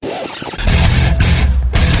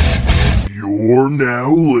You're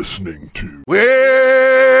now listening to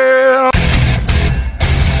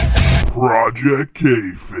Project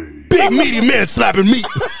Kayfabe. Big meaty man slapping meat.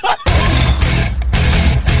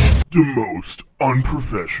 The most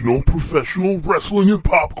unprofessional professional wrestling and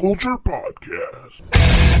pop culture podcast.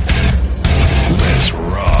 Let's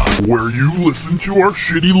rock. Where you listen to our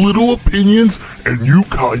shitty little opinions and you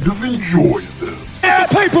kind of enjoy them.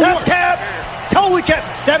 That's paperwork. That's cap. Totally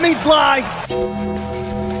cap. That means lie.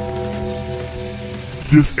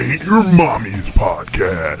 This ain't your mommy's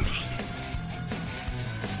podcast.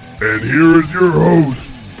 And here is your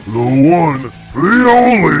host, the one, the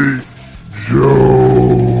only,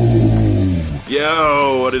 Joe.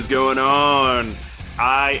 Yo, what is going on?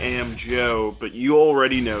 I am Joe, but you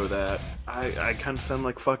already know that. I kind of sound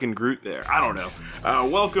like fucking Groot there. I don't know.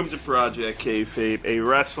 Welcome to Project Kayfabe, a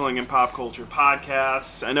wrestling and pop culture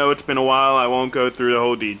podcast. I know it's been a while. I won't go through the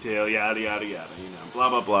whole detail. Yada, yada, yada. You know, blah,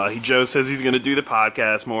 blah, blah. Joe says he's going to do the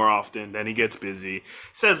podcast more often. Then he gets busy.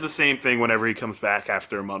 Says the same thing whenever he comes back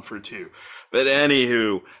after a month or two. But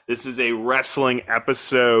anywho, this is a wrestling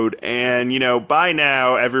episode. And, you know, by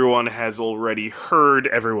now, everyone has already heard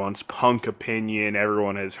everyone's Punk opinion.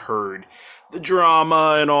 Everyone has heard the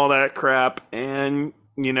drama and all that crap, and,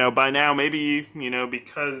 you know, by now, maybe, you know,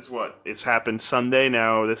 because, it's happened Sunday,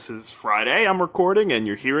 now this is Friday, I'm recording, and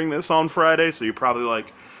you're hearing this on Friday, so you're probably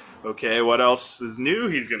like, okay, what else is new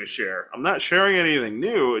he's gonna share? I'm not sharing anything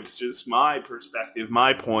new, it's just my perspective,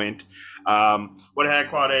 my point. What had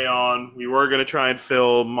Quad A on? We were gonna try and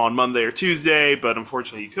film on Monday or Tuesday, but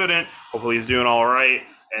unfortunately he couldn't. Hopefully he's doing all right.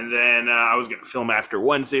 And then I was going to film after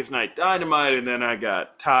Wednesday's Night Dynamite, and then I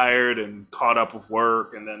got tired and caught up with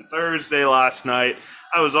work. And then Thursday last night,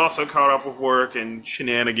 I was also caught up with work and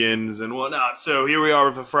shenanigans and whatnot. So here we are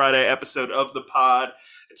with a Friday episode of the pod.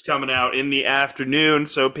 It's coming out in the afternoon,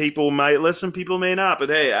 so people might listen, people may not. But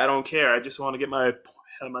hey, I don't care. I just want to get my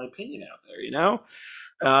opinion out there, you know?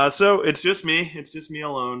 So it's just me. It's just me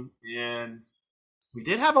alone. And we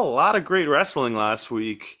did have a lot of great wrestling last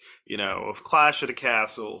week, you know, of Clash of the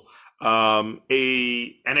Castle.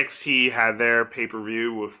 NXT had their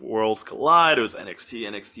pay-per-view with Worlds Collide. It was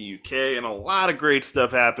NXT UK, and a lot of great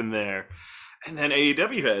stuff happened there. And then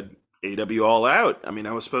AEW had AEW All Out. I mean,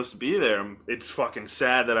 I was supposed to be there. It's fucking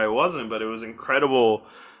sad that I wasn't, but it was incredible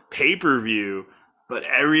pay-per-view. But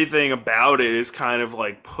everything about it is kind of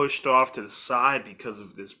like pushed off to the side because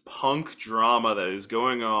of this Punk drama that is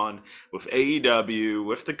going on with AEW,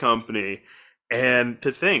 with the company. And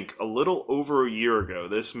to think, a little over a year ago,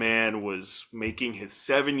 this man was making his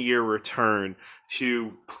 7-year return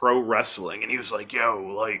to pro wrestling. And he was like,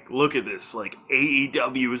 yo, like, look at this. Like,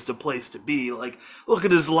 AEW is the place to be. Like, look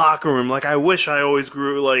at his locker room. Like, I wish I always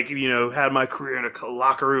grew, like, you know, had my career in a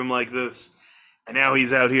locker room like this. And now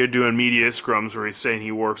he's out here doing media scrums where he's saying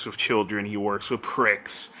he works with children, he works with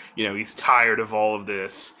pricks. You know, he's tired of all of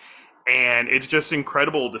this. And it's just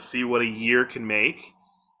incredible to see what a year can make.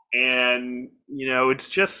 And, you know, it's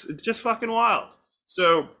just fucking wild.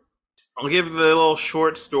 So I'll give the little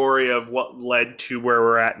short story of what led to where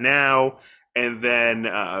we're at now. And then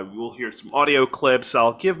we'll hear some audio clips.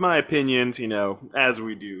 I'll give my opinions, you know, as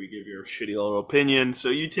we do. We give your shitty little opinion. So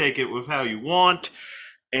you take it with how you want.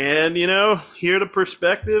 And, you know, hear the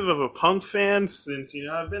perspective of a Punk fan since, you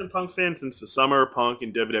know, I've been a Punk fan since the summer of Punk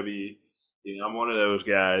and WWE. You know, I'm one of those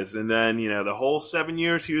guys. And then, you know, the whole 7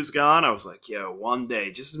 years he was gone, I was like, yo, one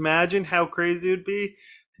day, just imagine how crazy it would be.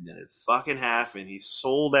 And then it fucking happened. He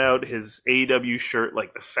sold out his AEW shirt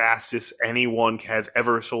like the fastest anyone has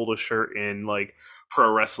ever sold a shirt in, like, pro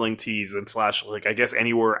wrestling tees and slash, like, I guess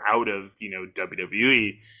anywhere out of, you know,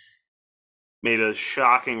 WWE. Made a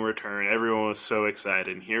shocking return. Everyone was so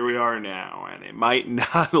excited. And here we are now. And it might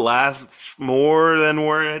not last more than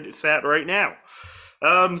where it's at right now.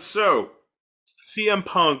 So, CM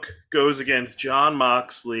Punk goes against Jon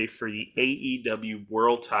Moxley for the AEW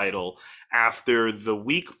World Title after the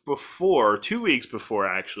week before, 2 weeks before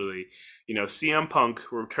actually, you know, CM Punk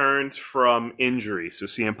returns from injury. So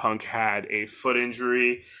CM Punk had a foot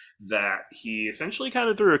injury that he essentially kind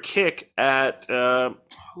of threw a kick at,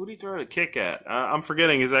 who did he throw a kick at? I'm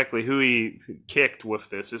forgetting exactly who he kicked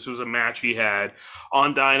with this. This was a match he had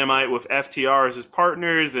on Dynamite with FTR as his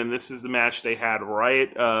partners, and this is the match they had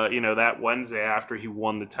right, you know, that Wednesday after he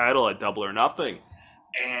won the title at Double or Nothing.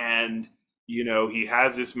 And, you know, he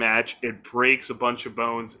has this match. It breaks a bunch of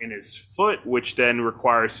bones in his foot, which then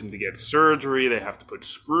requires him to get surgery. They have to put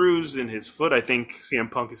screws in his foot. I think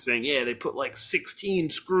CM Punk is saying, yeah, they put like 16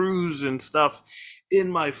 screws and stuff in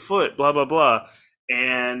my foot, blah, blah, blah.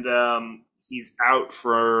 And he's out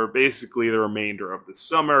for basically the remainder of the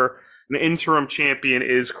summer. an interim champion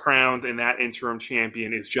is crowned, and that interim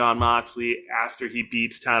champion is Jon Moxley after he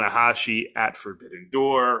beats Tanahashi at Forbidden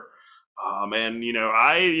Door. And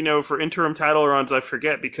for interim title runs, I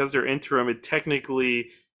forget because they're interim, it technically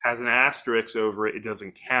has an asterisk over it. It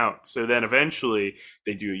doesn't count. So then eventually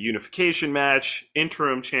they do a unification match,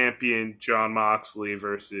 interim champion Jon Moxley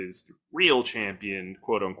versus the real champion,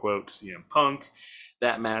 quote unquote, CM Punk.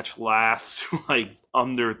 That match lasts like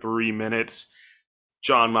under 3 minutes.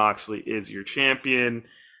 Jon Moxley is your champion.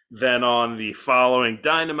 Then on the following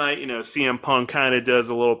Dynamite, CM Punk kind of does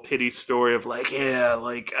a little pity story of like,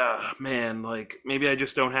 man, like maybe I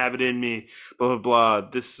just don't have it in me, blah, blah, blah.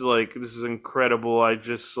 This is incredible. I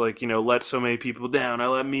just let so many people down. I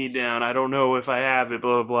let me down. I don't know if I have it,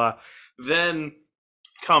 blah, blah, blah. Then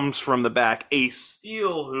comes from the back Ace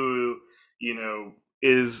Steel, who,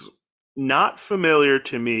 is not familiar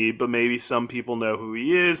to me, but maybe some people know who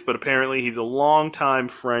he is. But apparently he's a longtime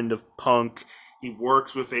friend of Punk. He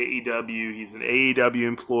works with AEW. He's an AEW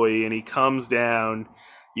employee, and he comes down,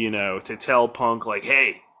 to tell Punk, like,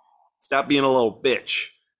 hey, stop being a little bitch.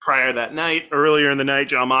 Earlier in the night,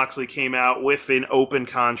 Jon Moxley came out with an open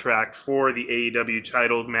contract for the AEW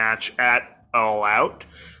title match at All Out,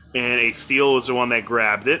 and Ace Steel was the one that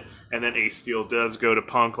grabbed it. And then Ace Steel does go to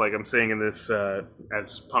Punk, like I'm saying in this,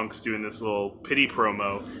 as Punk's doing this little pity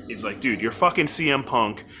promo. He's like, dude, you're fucking CM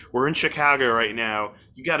Punk. We're in Chicago right now.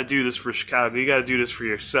 You got to do this for Chicago. You got to do this for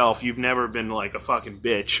yourself. You've never been like a fucking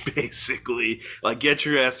bitch, basically. Like, get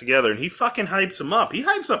your ass together. And he fucking hypes him up. He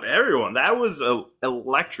hypes up everyone. That was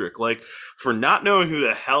electric. Like, for not knowing who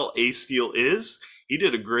the hell Ace Steel is, he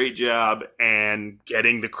did a great job and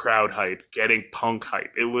getting the crowd hype, getting Punk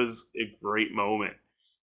hype. It was a great moment.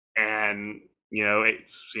 And,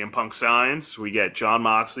 CM Punk signs. We get Jon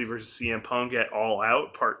Moxley versus CM Punk at All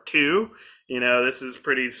Out Part 2. This is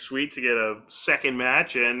pretty sweet to get a second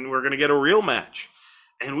match, and we're going to get a real match.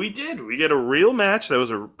 And we did. We get a real match. That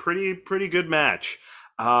was a pretty good match.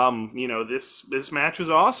 This match was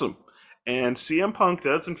awesome. And CM Punk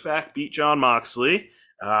does, in fact, beat Jon Moxley.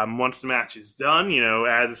 Once the match is done,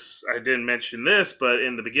 as I didn't mention this, but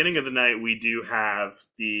in the beginning of the night, we do have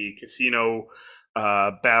the Casino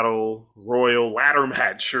Battle Royal ladder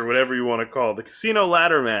match, or whatever you want to call it, the Casino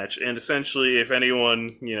ladder match. And essentially, if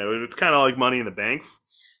anyone, it's kind of like Money in the Bank.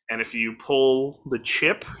 And if you pull the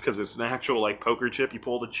chip, because it's an actual like poker chip, you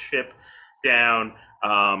pull the chip down,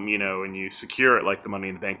 and you secure it like the Money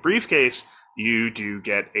in the Bank briefcase, you do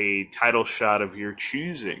get a title shot of your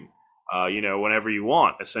choosing, whenever you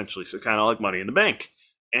want, essentially. So kind of like Money in the Bank.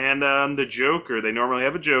 And the Joker, they normally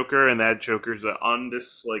have a Joker, and that Joker's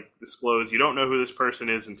disclosed. You don't know who this person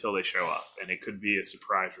is until they show up. And it could be a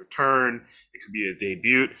surprise return. It could be a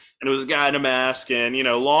debut. And it was a guy in a mask. And,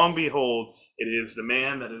 long behold, it is the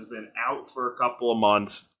man that has been out for a couple of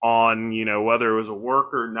months on, whether it was a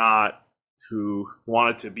work or not, who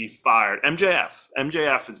wanted to be fired. MJF.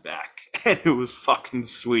 MJF is back. And it was fucking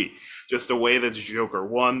sweet. Just the way that Joker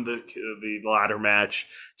won the ladder match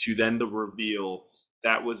to then the reveal.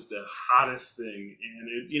 That was the hottest thing,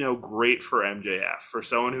 and great for MJF, for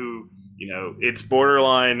someone who, it's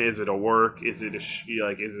borderline. Is it a work? Is it is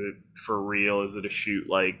it for real? Is it a shoot?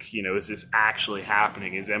 Is this actually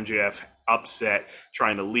happening? Is MJF upset,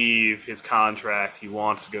 trying to leave his contract? He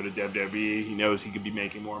wants to go to WWE. He knows he could be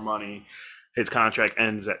making more money. His contract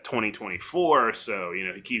ends at 2024, so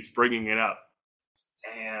he keeps bringing it up,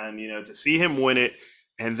 and to see him win it,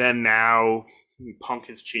 and then now Punk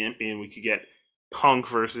is champion, we could get Punk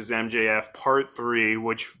versus MJF Part 3,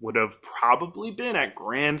 which would have probably been at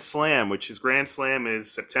Grand Slam, Grand Slam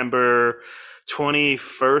is September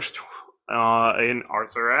 21st in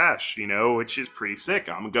Arthur Ashe, which is pretty sick.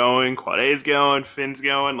 I'm going, Quade's going, Finn's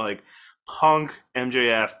going, like Punk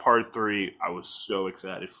MJF Part 3, I was so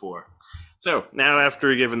excited for. So now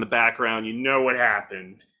after giving the background, what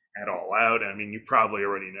happened at All Out. I mean, you probably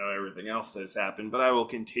already know everything else that has happened, but I will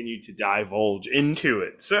continue to divulge into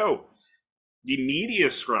it. So the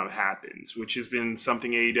media scrum happens, which has been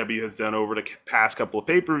something AEW has done over the past couple of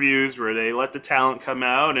pay-per-views, where they let the talent come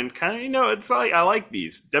out and kind of, it's like, I like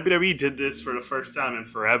these. WWE did this for the first time in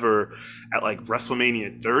forever at like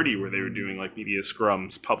WrestleMania 30, where they were doing like media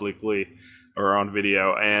scrums publicly or on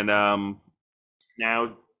video. And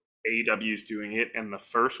now AEW is doing it, and the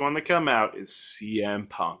first one to come out is CM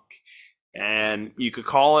Punk. And you could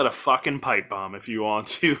call it a fucking pipe bomb if you want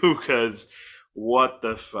to, because what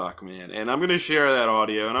the fuck, man. And I'm going to share that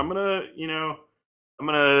audio, and I'm going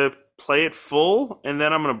to play it full, and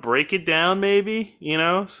then I'm going to break it down maybe,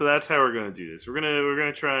 so that's how we're going to do this. We're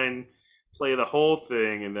going to try and play the whole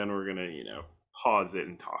thing, and then we're going to, pause it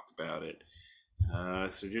and talk about it.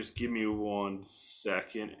 So just give me 1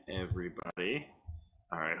 second, everybody.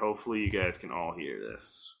 All right, hopefully you guys can all hear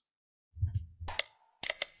this.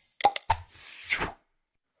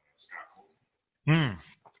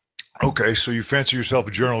 Okay, so you fancy yourself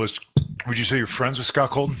a journalist. Would you say you're friends with Scott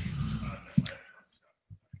Colton?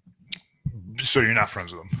 So you're not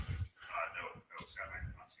friends with him?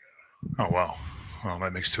 Oh, wow. Well,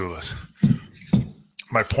 that makes two of us.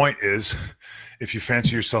 My point is, if you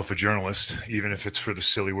fancy yourself a journalist, even if it's for the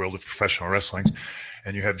silly world of professional wrestling,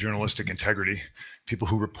 and you have journalistic integrity, people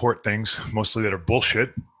who report things, mostly that are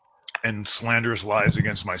bullshit, and slanderous lies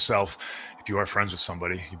against myself, if you are friends with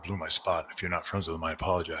somebody, you blew my spot. If you're not friends with them, I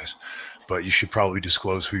apologize. But you should probably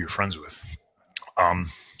disclose who you're friends with. I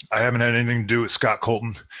haven't had anything to do with Scott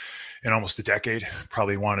Colton in almost a decade.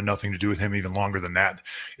 Probably wanted nothing to do with him even longer than that.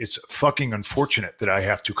 It's fucking unfortunate that I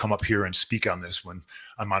have to come up here and speak on this when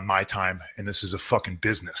I'm on my time and this is a fucking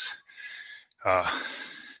business.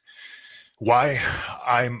 Why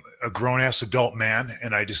I'm a grown-ass adult man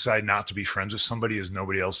and I decide not to be friends with somebody is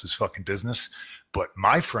nobody else's fucking business. But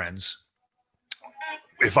my friends,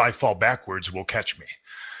 if I fall backwards, will catch me.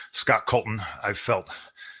 Scott Colton, I felt,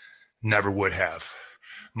 never would have.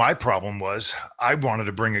 My problem was I wanted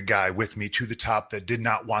to bring a guy with me to the top that did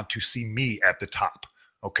not want to see me at the top.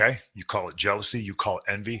 Okay? You call it jealousy, you call it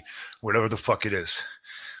envy, whatever the fuck it is.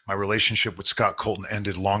 My relationship with Scott Colton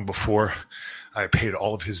ended long before I paid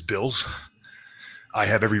all of his bills. I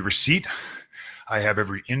have every receipt. I have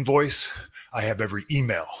every invoice. I have every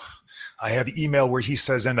email. I have the email where he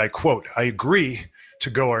says, and I quote, "I agree to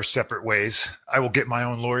go our separate ways. I will get my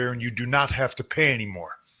own lawyer and you do not have to pay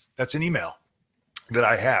anymore." That's an email that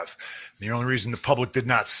I have. The only reason the public did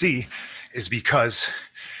not see is because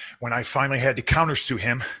when I finally had to countersue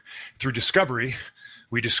him through discovery,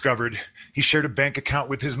 we discovered he shared a bank account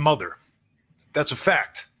with his mother. That's a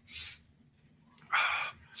fact.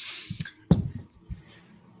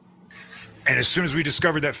 And as soon as we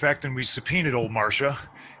discovered that fact and we subpoenaed old Marcia,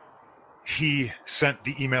 he sent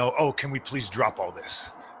the email, "Oh, can we please drop all this?"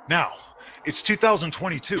 Now, it's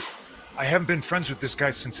 2022. I haven't been friends with this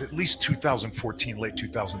guy since at least 2014, late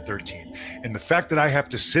 2013. And the fact that I have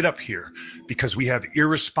to sit up here because we have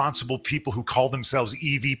irresponsible people who call themselves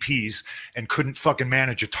EVPs and couldn't fucking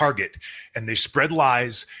manage a target, and they spread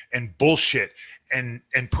lies and bullshit and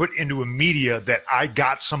put into a media that I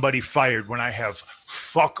got somebody fired when I have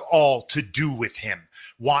fuck all to do with him.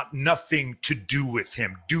 Want nothing to do with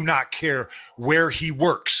him. Do not care where he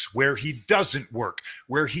works, where he doesn't work,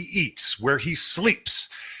 where he eats, where he sleeps.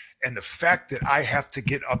 And the fact that I have to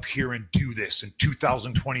get up here and do this in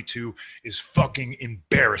 2022 is fucking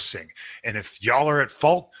embarrassing. And if y'all are at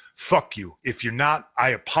fault, fuck you. If you're not, I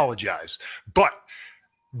apologize. But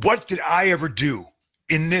what did I ever do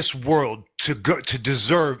in this world to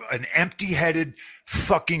deserve an empty-headed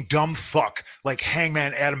fucking dumb fuck like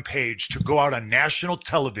Hangman Adam Page to go out on national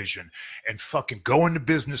television and fucking go into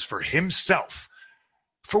business for himself?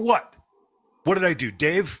 For what? What did I do?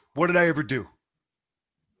 Dave, what did I ever do?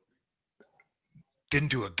 Didn't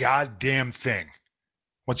do a goddamn thing.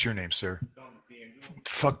 What's your name, sir?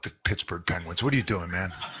 Fuck the Pittsburgh Penguins. What are you doing,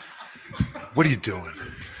 man? What are you doing?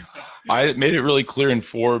 I made it really clear in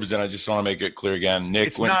Forbes, and I just want to make it clear again. Nick,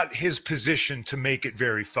 it's not his position to make it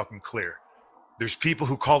very fucking clear. There's people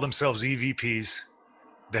who call themselves EVPs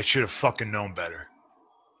that should have fucking known better.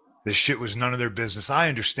 This shit was none of their business. I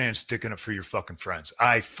understand sticking up for your fucking friends.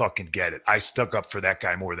 I fucking get it. I stuck up for that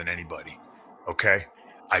guy more than anybody. Okay?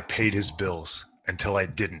 I paid his bills until I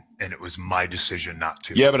didn't, and it was my decision not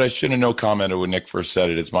to. Yeah, but I shouldn't have no commented when Nick first said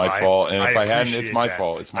it. It's my fault, and if I hadn't, it's my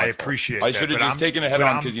fault. It's my fault. I appreciate that. I should have just taken it head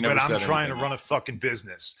on because you never said anything. But I'm trying to run a fucking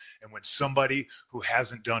business, and when somebody who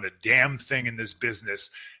hasn't done a damn thing in this business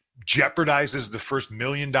jeopardizes the first $1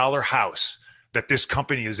 million house that this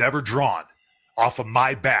company has ever drawn off of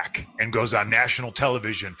my back and goes on national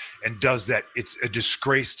television and does that, it's a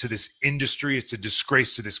disgrace to this industry. It's a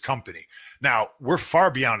disgrace to this company. Now, we're far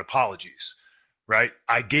beyond apologies. Right?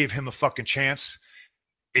 I gave him a fucking chance.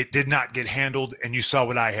 It did not get handled, and you saw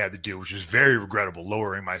what I had to do, which was very regrettable,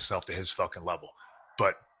 lowering myself to his fucking level.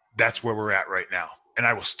 But that's where we're at right now. And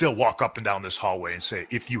I will still walk up and down this hallway and say,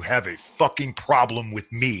 if you have a fucking problem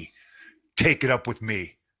with me, take it up with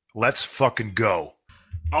me. Let's fucking go.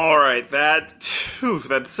 All right, that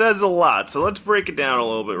says a lot. So let's break it down a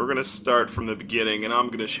little bit. We're going to start from the beginning, and I'm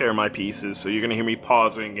going to share my pieces. So you're going to hear me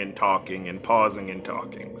pausing and talking and pausing and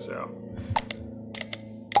talking. So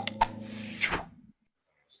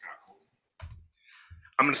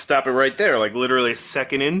I'm going to stop it right there, like literally a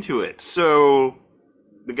second into it. So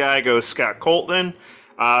the guy goes, Scott Colton,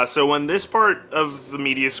 So when this part of the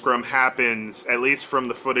media scrum happens, at least from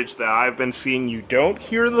the footage that I've been seeing, you don't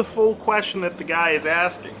hear the full question that the guy is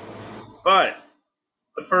asking. But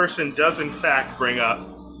the person does in fact bring up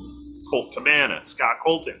Colt Cabana, Scott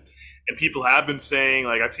Colton. And people have been saying,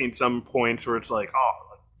 like, I've seen some points where it's like, oh,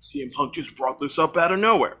 CM Punk just brought this up out of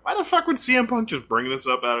nowhere. Why the fuck would CM Punk just bring this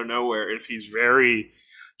up out of nowhere if he's very,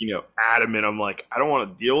 adamant? I'm like, I don't want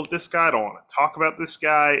to deal with this guy. I don't want to talk about this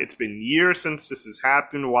guy. It's been years since this has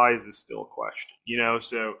happened. Why is this still a question?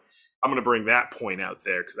 So I'm going to bring that point out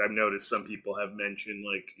there because I've noticed some people have mentioned,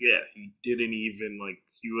 like, yeah, he didn't even, like,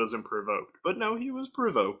 he wasn't provoked. But no, he was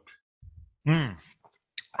provoked.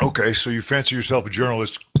 Okay, so you fancy yourself a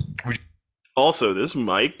journalist. Also, this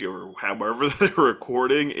mic, or however they're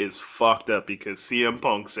recording, is fucked up because CM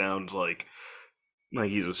Punk sounds like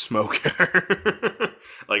he's a smoker.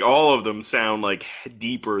 Like, all of them sound, like,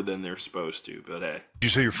 deeper than they're supposed to, but hey. Did you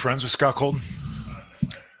say you're friends with Scott Colton?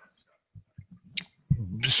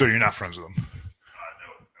 So you're not friends with him?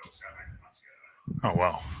 No, Scott. Oh,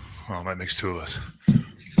 wow. Well, that makes two of us.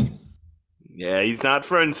 Yeah, he's not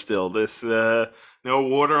friends still. This, no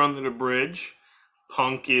water under the bridge.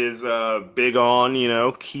 Punk is big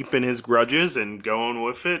on, keeping his grudges and going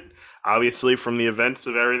with it. Obviously, from the events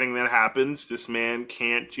of everything that happens, this man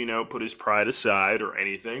can't, put his pride aside or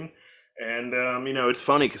anything. And, it's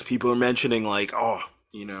funny because people are mentioning, like, oh,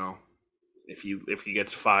 if he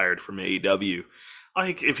gets fired from AEW.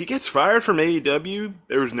 Like, if he gets fired from AEW,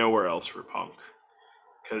 there's nowhere else for Punk.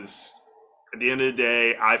 Because at the end of the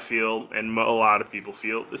day, I feel, and a lot of people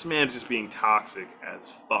feel, this man's just being toxic as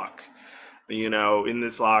fuck. In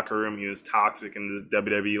this locker room, he was toxic in the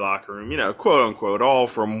WWE locker room, quote unquote, all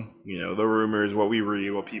from, the rumors, what we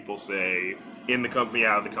read, what people say, in the company,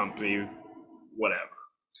 out of the company, whatever.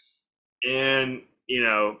 And,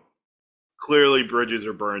 clearly bridges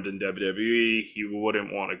are burned in WWE. He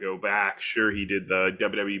wouldn't want to go back. Sure, he did the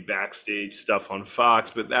WWE backstage stuff on Fox,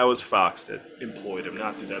 but that was Fox that employed him,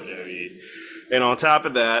 not the WWE. And on top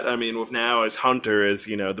of that, with now as Hunter as,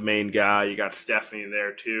 the main guy, you got Stephanie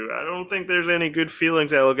there too. I don't think there's any good feelings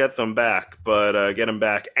that will get them back, but get them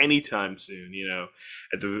back anytime soon,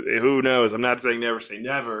 who knows? I'm not saying never say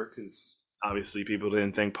never, because obviously people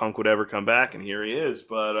didn't think Punk would ever come back, and here he is.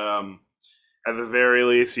 But at the very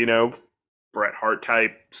least, Bret Hart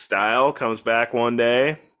type style comes back one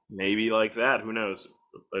day, maybe like that. Who knows?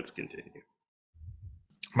 Let's continue.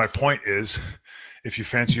 My point is, if you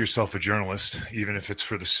fancy yourself a journalist, even if it's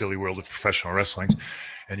for the silly world of professional wrestling,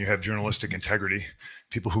 and you have journalistic integrity,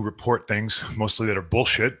 people who report things mostly that are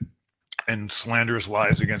bullshit and slanderous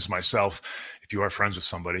lies against myself, if you are friends with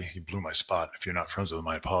somebody, you blew my spot. If you're not friends with them,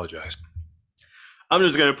 I apologize. I'm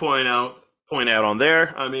just going to point out on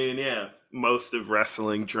there. Most of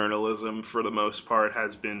wrestling journalism, for the most part,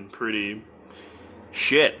 has been pretty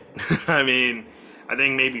shit. I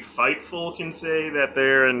think maybe Fightful can say that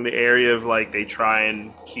they're in the area of, like, they try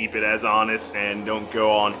and keep it as honest and don't go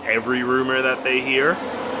on every rumor that they hear.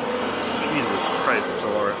 Jesus Christ, it's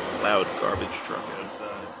a loud garbage truck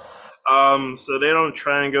outside. So they don't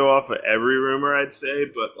try and go off of every rumor, I'd say,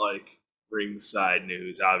 but, like, ringside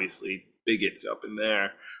news, obviously, bigots up in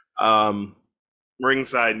there.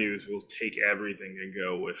 Ringside news will take everything and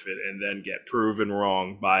go with it and then get proven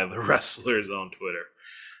wrong by the wrestlers on Twitter.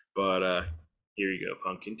 But here you go,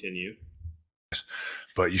 Punk, continue.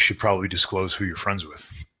 But you should probably disclose who you're friends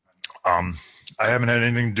with. I haven't had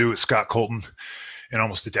anything to do with Scott Colton in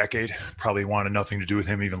almost a decade. Probably wanted nothing to do with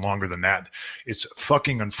him even longer than that. It's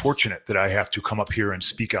fucking unfortunate that I have to come up here and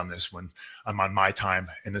speak on this when I'm on my time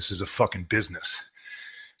and this is a fucking business.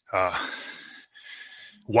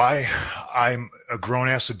 Why I'm a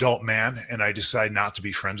grown-ass adult man and I decide not to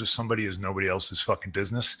be friends with somebody is nobody else's fucking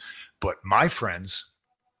business. But my friends,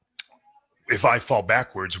 if I fall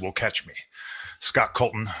backwards, will catch me. Scott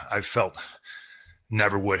Colton, I felt,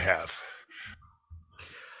 never would have.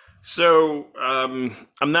 So, I'm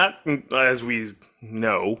not, as we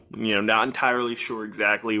know, not entirely sure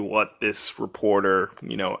exactly what this reporter,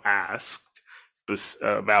 asked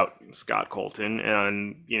about Scott Colton.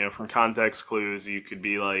 And, from context clues, you could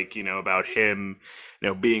be like, about him,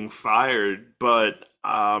 being fired. But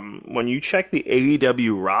when you check the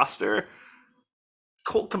AEW roster,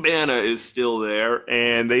 Colt Cabana is still there,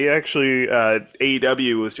 and they actually,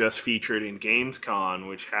 AEW was just featured in Gamescom,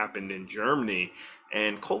 which happened in Germany,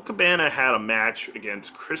 and Colt Cabana had a match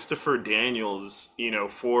against Christopher Daniels,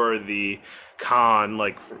 for the con,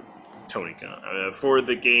 like, for Tony Khan, for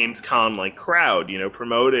the Gamescom, like, crowd,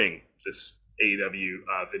 promoting this AEW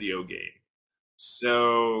video game.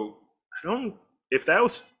 So, if that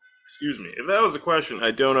was the question, I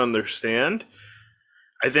don't understand.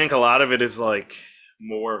 I think a lot of it is, like,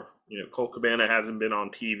 more, Colt Cabana hasn't been on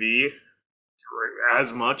TV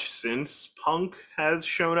as much since Punk has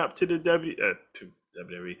shown up to the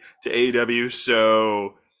WWE, to AEW.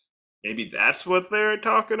 So maybe that's what they're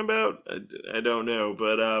talking about. I don't know,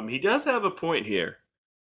 but he does have a point here.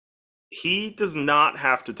 He does not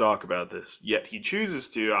have to talk about this, yet he chooses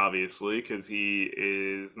to, obviously, because he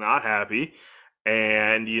is not happy.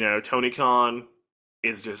 And, Tony Khan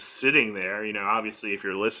is just sitting there. Obviously, if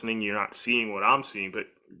you're listening, you're not seeing what I'm seeing, but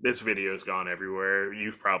this video's gone everywhere.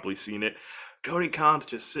 You've probably seen it. Tony Khan's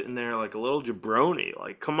just sitting there like a little jabroni.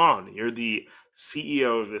 Like, come on, you're the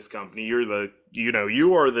CEO of this company. You're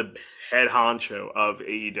you are the head honcho of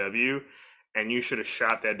AEW. And you should have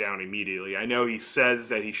shot that down immediately. I know he says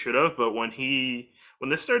that he should have, but when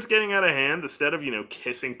this starts getting out of hand, instead of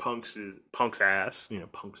kissing Punk's ass,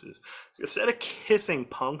 instead of kissing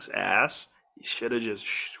Punk's ass, you should have just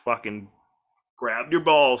fucking grabbed your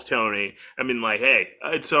balls, Tony. I mean, like, hey,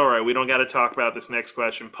 it's all right. We don't got to talk about this next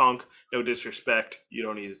question, Punk. No disrespect. You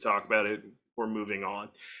don't need to talk about it. We're moving on.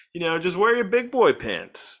 Just wear your big boy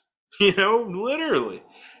pants. Literally.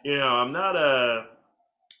 I'm not a.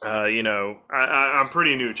 I'm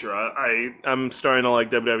pretty neutral. I'm starting to like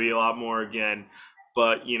WWE a lot more again,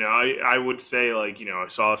 but I would say, like, I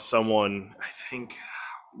saw someone, I think,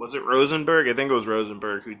 was it Rosenberg? I think it was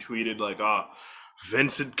Rosenberg who tweeted like, "Oh,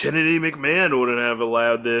 Vincent Kennedy McMahon wouldn't have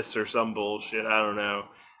allowed this" or some bullshit. I don't know.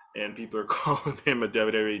 And people are calling him a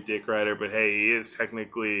WWE dick rider, but hey, he is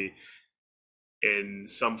technically in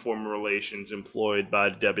some form of relations employed by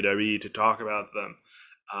WWE to talk about them.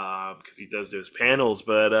 Because he does those panels.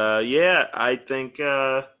 But yeah, I think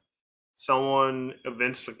someone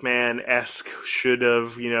Vince McMahon-esque should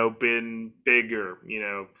have, been bigger.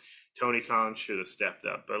 Tony Khan should have stepped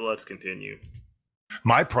up. But let's continue.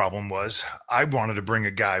 My problem was I wanted to bring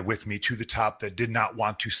a guy with me to the top that did not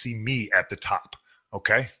want to see me at the top.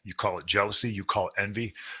 Okay? You call it jealousy, you call it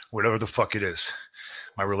envy, whatever the fuck it is.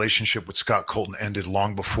 My relationship with Scott Colton ended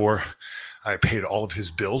long before I paid all of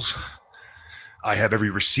his bills. I have every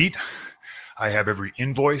receipt. I have every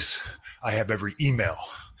invoice. I have every email.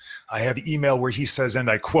 I have the email where he says, and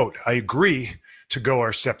I quote, "I agree to go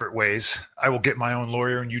our separate ways. I will get my own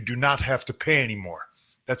lawyer and you do not have to pay anymore."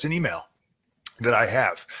 That's an email that I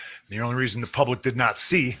have. The only reason the public did not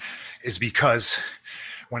see is because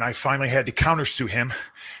when I finally had to countersue him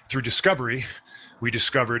through discovery, we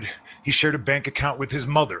discovered he shared a bank account with his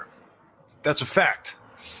mother. That's a fact.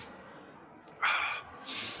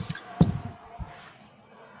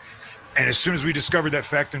 And as soon as we discovered that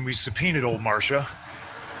fact and we subpoenaed old Marcia,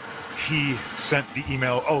 he sent the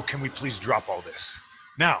email, "Oh, can we please drop all this?"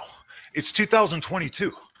 Now, it's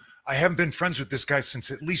 2022. I haven't been friends with this guy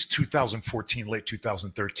since at least 2014, late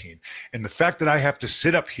 2013. And the fact that I have to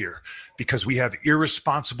sit up here because we have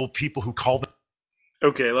irresponsible people who call them.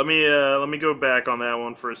 Okay, let me go back on that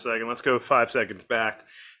one for a second. Let's go 5 seconds back,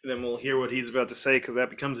 and then we'll hear what he's about to say, because that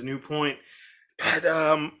becomes a new point. But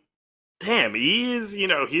damn, he's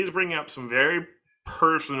bringing up some very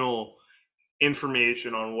personal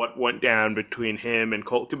information on what went down between him and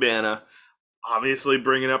Colt Cabana. Obviously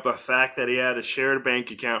bringing up the fact that he had a shared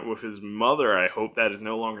bank account with his mother. I hope that is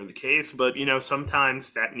no longer the case, but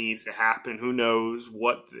sometimes that needs to happen. Who knows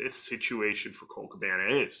what this situation for Colt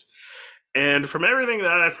Cabana is. And from everything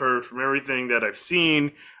that I've heard, from everything that I've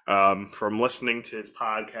seen, from listening to his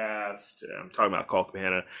podcast, talking about Colt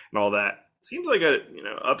Cabana and all that, seems like a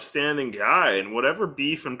upstanding guy. And whatever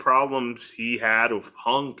beef and problems he had with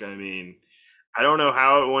Punk, I mean, I don't know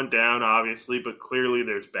how it went down, obviously, but clearly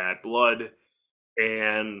there's bad blood.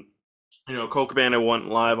 And Colt Cabana went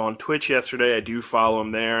live on Twitch yesterday. I do follow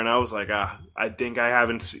him there, and I was like, I think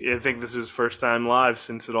this is his first time live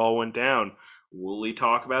since it all went down. Will he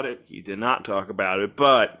talk about it? He did not talk about it,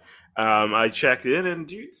 but I checked in, and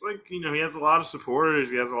dude's like, he has a lot of supporters.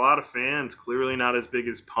 He has a lot of fans. Clearly not as big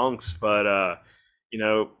as Punk's, but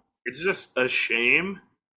it's just a shame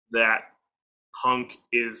that Punk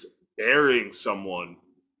is burying someone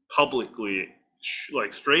publicly,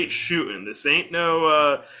 like straight shooting. This ain't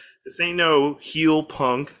no heel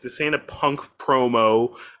Punk. This ain't a Punk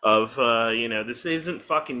promo of this isn't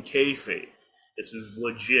fucking kayfabe. This is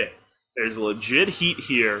legit. There's legit heat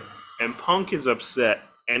here, and Punk is upset,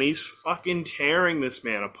 and he's fucking tearing this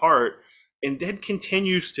man apart, and then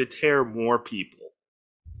continues to tear more people.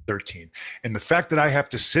 13. And the fact that I have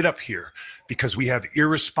to sit up here because we have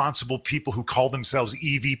irresponsible people who call themselves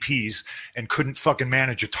EVPs and couldn't fucking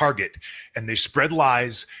manage a target, and they spread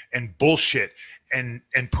lies and bullshit and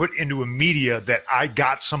put into a media that I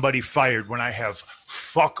got somebody fired when I have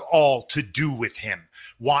fuck all to do with him,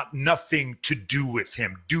 want nothing to do with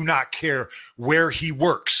him, do not care where he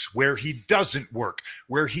works, where he doesn't work,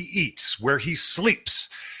 where he eats, where he sleeps.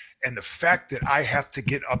 And the fact that I have to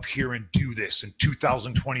get up here and do this in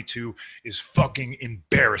 2022 is fucking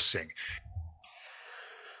embarrassing.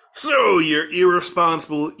 So, you're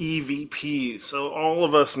irresponsible EVPs. So, all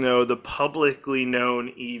of us know the publicly known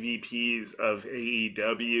EVPs of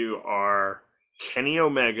AEW are Kenny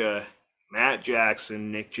Omega, Matt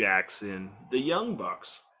Jackson, Nick Jackson, the Young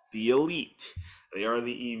Bucks, the Elite. They are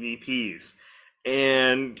the EVPs.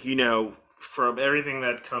 And, you know, from everything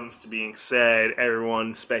that comes to being said,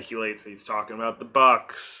 everyone speculates that he's talking about the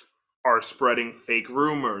Bucks are spreading fake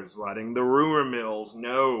rumors, letting the rumor mills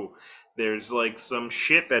know there's like some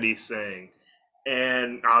shit that he's saying.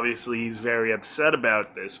 And obviously he's very upset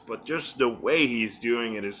about this, but just the way he's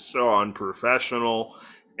doing it is so unprofessional.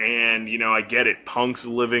 And, you know, I get it. Punk's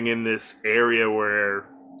living in this area where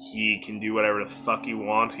he can do whatever the fuck he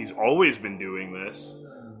wants. He's always been doing this.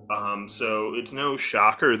 So it's no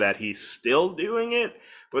shocker that he's still doing it.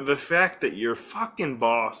 But the fact that your fucking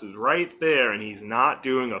boss is right there and he's not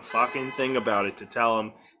doing a fucking thing about it to tell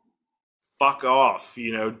him, fuck off,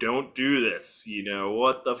 you know, don't do this, you know,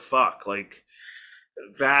 what the fuck? Like,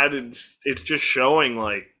 that, it's just showing,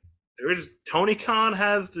 like, there's Tony Khan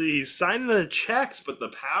he's signing the checks, but the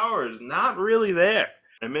power is not really there.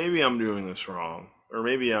 And maybe I'm doing this wrong, or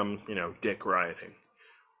maybe I'm, you know, dick riding.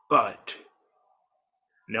 But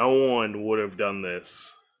no one would have done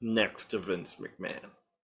this next to Vince McMahon.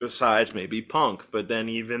 Besides maybe Punk, but then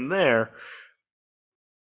even there,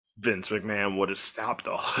 Vince McMahon would have stopped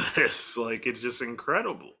all of this. Like, it's just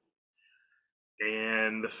incredible.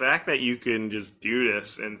 And the fact that you can just do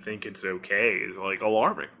this and think it's okay is, like,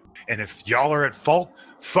 alarming. And if y'all are at fault,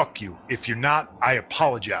 fuck you. If you're not, I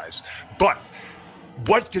apologize. But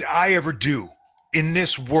what did I ever do in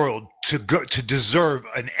this world to deserve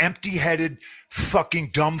an empty-headed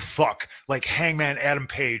fucking dumb fuck like Hangman Adam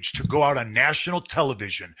Page to go out on national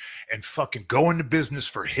television and fucking go into business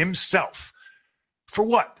for himself? For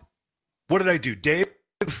what? What did I do, Dave?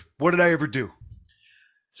 What did I ever do?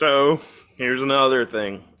 So, here's another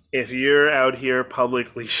thing. If you're out here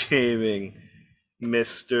publicly shaming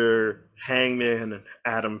Mr. Hangman and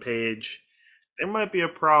Adam Page, there might be a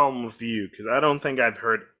problem with you, because I don't think I've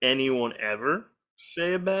heard anyone ever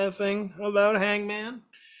say a bad thing about Hangman.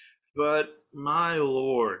 But, my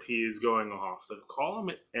lord, he is going off. To call him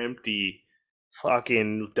an empty,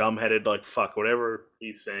 fucking dumbheaded, like, fuck, whatever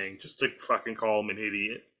he's saying, just to fucking call him an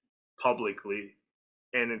idiot publicly,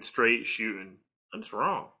 and it's straight shooting. That's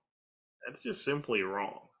wrong. That's just simply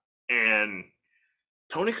wrong. And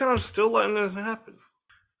Tony Khan is still letting this happen.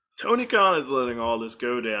 Tony Khan is letting all this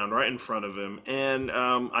go down right in front of him. And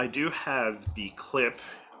I do have the clip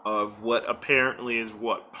of what apparently is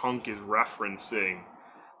what Punk is referencing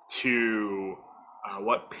to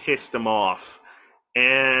what pissed him off.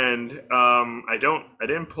 And I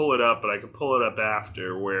didn't pull it up, but I could pull it up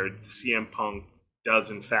after, where CM Punk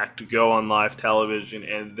does in fact go on live television.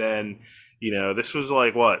 And then, you know, this was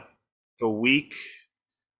like what, a week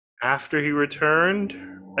after he returned,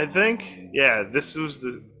 I think. Yeah, this was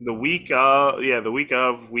the week after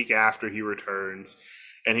he returns,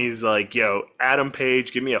 and he's like, yo, Adam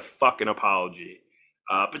Page, give me a fucking apology.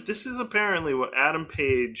 But this is apparently what Adam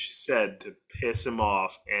Page said to piss him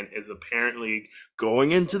off, and is apparently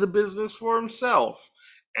going into the business for himself,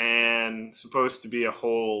 and supposed to be a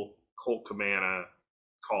whole Colt Cabana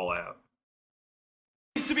call out.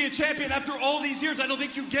 To be a champion after all these years, I don't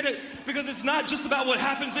think you get it, because it's not just about what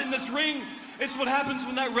happens in this ring. It's what happens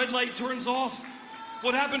when that red light turns off.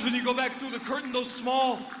 What happens when you go back through the curtain, those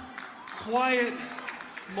small, quiet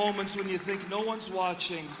moments when you think no one's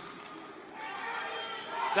watching.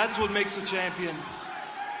 That's what makes a champion.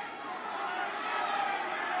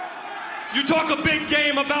 You talk a big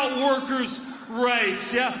game about workers'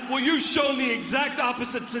 rights, yeah? Well, you've shown the exact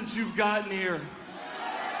opposite since you've gotten here.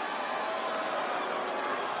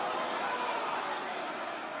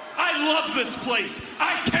 I love this place.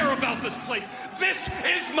 I care about this place. This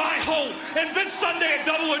is my home. And this Sunday at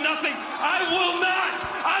Double or Nothing, I will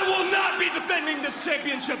not be defending this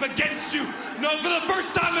championship against you. No, for the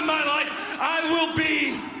first time in my life, I will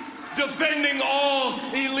be defending all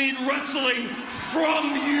Elite Wrestling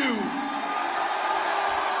from you.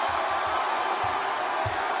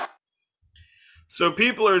 So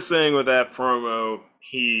people are saying with that promo,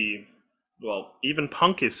 he well, even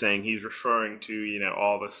Punk is saying he's referring to,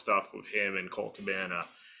 all the stuff with him and Colt Cabana.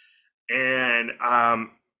 And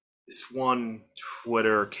this one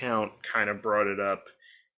Twitter account kind of brought it up.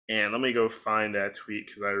 And let me go find that tweet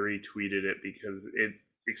because I retweeted it because it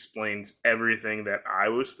explains everything that I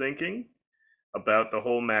was thinking about the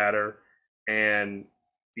whole matter. And,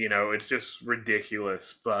 it's just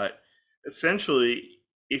ridiculous. But essentially,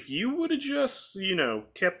 if you would have just,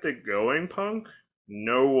 kept it going, Punk,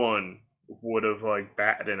 no one would have,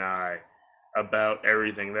 batted an eye about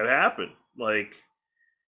everything that happened.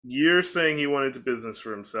 You're saying he wanted to business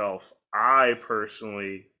for himself. I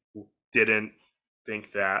personally didn't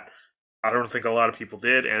think that. I don't think a lot of people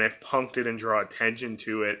did. And if Punk didn't draw attention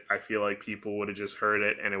to it, I feel like people would have just heard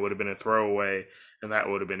it and it would have been a throwaway and that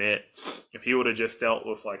would have been it. If he would have just dealt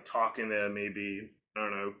with talking to maybe, I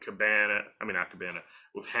don't know, not Cabana,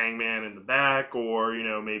 with Hangman in the back or,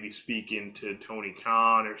 maybe speaking to Tony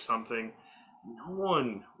Khan or something, no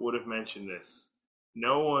one would have mentioned this.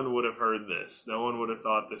 No one would have heard this. No one would have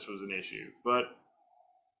thought this was an issue. But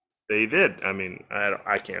they did.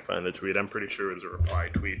 I can't find the tweet. I'm pretty sure it was a reply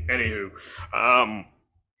tweet. Anywho,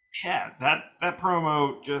 that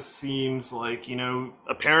promo just seems like,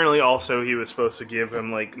 apparently also he was supposed to give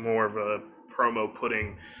him more of a promo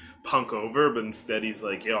putting Punk over, but instead he's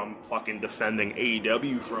like, yo, I'm fucking defending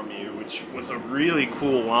AEW from you, which was a really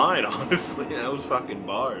cool line, honestly. That was fucking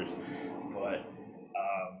bars. But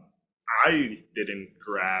I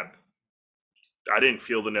didn't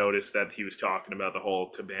feel the notice that he was talking about the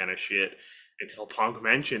whole Cabana shit until Punk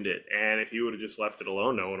mentioned it. And if he would have just left it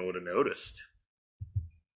alone, no one would have noticed.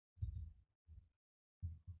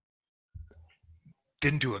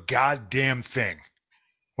 Didn't do a goddamn thing.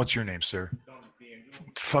 What's your name, sir?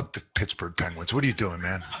 Fuck the Pittsburgh Penguins. What are you doing,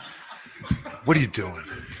 man? What are you doing?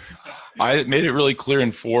 I made it really clear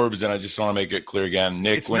in Forbes, and I just want to make it clear again.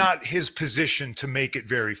 Nick, it's not his position to make it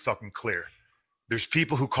very fucking clear. There's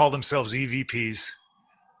people who call themselves EVPs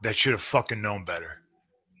that should have fucking known better.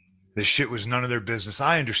 This shit was none of their business.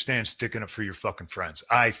 I understand sticking up for your fucking friends.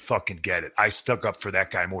 I fucking get it. I stuck up for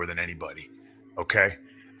that guy more than anybody. Okay?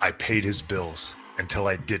 I paid his bills until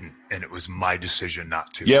I didn't, and it was my decision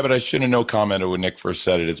not to. Yeah, but I shouldn't have no commented when Nick first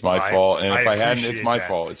said it. It's my fault, and if I hadn't, it's my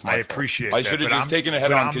fault. It's my fault. I appreciate that. I should have just taken it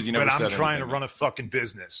head on because you never said anything. But I'm trying to run a fucking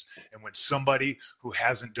business, and when somebody who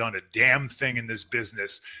hasn't done a damn thing in this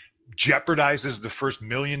business jeopardizes the first $1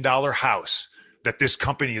 million house that this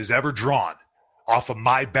company has ever drawn off of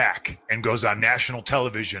my back and goes on national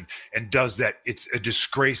television and does that, it's a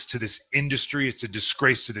disgrace to this industry. It's a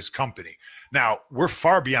disgrace to this company. Now, we're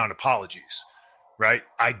far beyond apologies, right?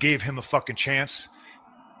 I gave him a fucking chance.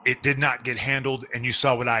 It did not get handled, and you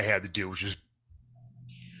saw what I had to do, which is...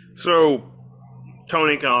 So,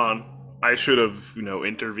 Tony Khan, I should have,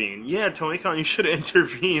 intervened. Yeah, Tony Khan, you should have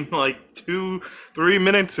intervened 2-3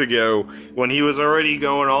 minutes ago when he was already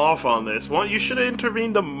going off on this. Well, you should have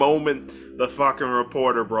intervened the moment the fucking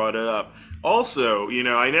reporter brought it up. Also,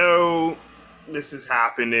 I know this has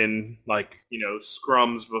happened in,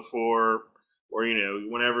 scrums before, or,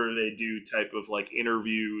 whenever they do type of,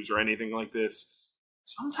 interviews or anything like this.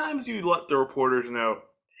 Sometimes you let the reporters know,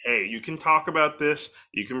 hey, you can talk about this,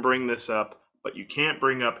 you can bring this up, but you can't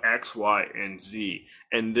bring up X, Y, and Z.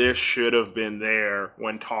 And this should have been there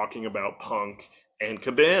when talking about Punk and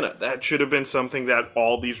Cabana. That should have been something that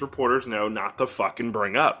all these reporters know not to fucking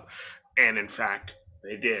bring up. And in fact,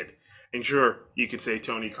 they did. And sure, you could say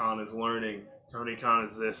Tony Khan is learning, Tony Khan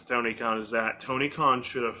is this, Tony Khan is that. Tony Khan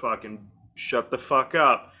should have fucking shut the fuck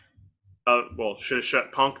up. Should have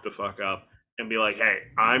shut Punk the fuck up and be like, hey,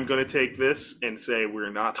 I'm going to take this and say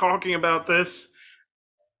we're not talking about this.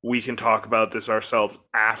 We can talk about this ourselves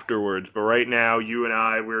afterwards. But right now, you and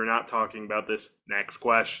I, we're not talking about this. Next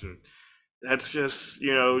question. That's just,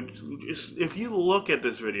 if you look at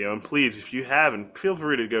this video, and please, if you haven't, feel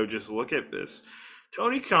free to go just look at this.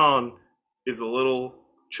 Tony Khan is a little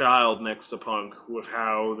child next to Punk with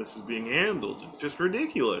how this is being handled. It's just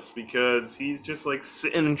ridiculous because he's just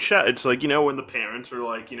sitting and shut. It's when the parents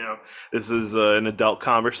are this is an adult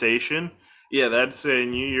conversation. Yeah, that's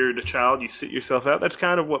saying you're the child, you sit yourself out. That's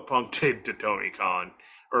kind of what Punk did to Tony Khan,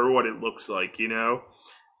 or what it looks like,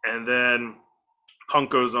 And then Punk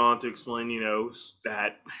goes on to explain,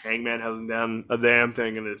 that Hangman hasn't done a damn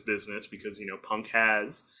thing in this business because, Punk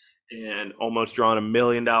has, and almost drawn $1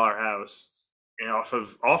 million house, and off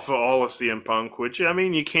of all of CM Punk, which,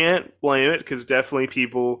 you can't blame it because definitely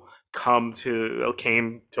people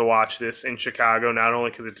came to watch this in Chicago, not only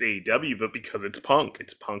because it's AEW, but because it's Punk.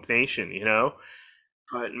 It's Punk Nation,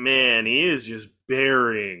 But man, he is just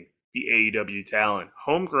burying the AEW talent,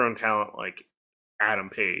 homegrown talent, Adam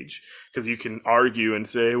Page, because you can argue and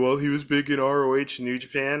say, well, he was big in ROH and New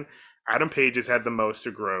Japan. Adam Page has had the most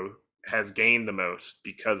to grow, has gained the most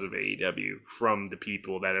because of AEW from the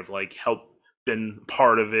people that have like helped been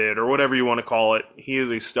part of it or whatever you want to call it. He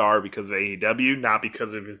is a star because of AEW, not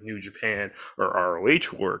because of his New Japan or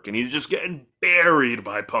ROH work. And he's just getting buried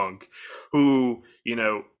by Punk, who, you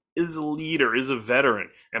know, is a leader, is a veteran.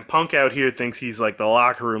 And Punk out here thinks he's like the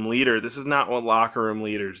locker room leader. This is not what locker room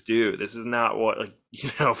leaders do. This is not what, like,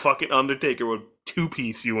 you know, fucking Undertaker would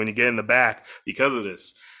two-piece you when you get in the back because of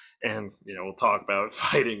this. And, you know, we'll talk about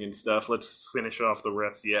fighting and stuff. Let's finish off the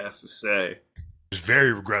rest he has to say. It's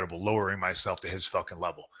very regrettable lowering myself to his fucking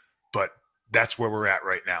level. But that's where we're at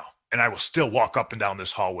right now. And I will still walk up and down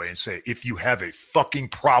this hallway and say, if you have a fucking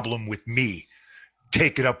problem with me,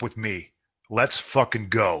 take it up with me. Let's fucking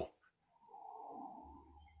go.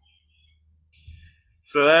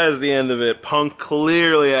 So that is the end of it. Punk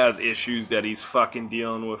clearly has issues that he's fucking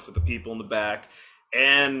dealing with the people in the back.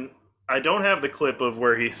 And I don't have the clip of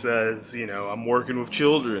where he says, you know, I'm working with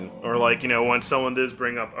children. Or like, you know, when someone does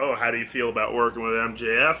bring up, oh, how do you feel about working with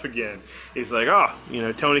MJF again? He's like, oh, you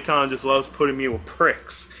know, Tony Khan just loves putting me with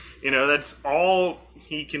pricks. You know, that's all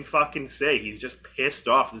he can fucking say. He's just pissed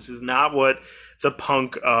off. This is not what the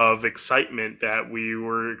Punk of excitement that we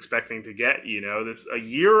were expecting to get, you know. This a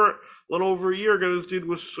little over a year ago, this dude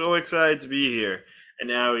was so excited to be here. And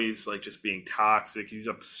now he's like just being toxic. He's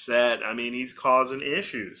upset. I mean, he's causing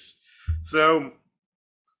issues. So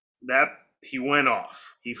that he went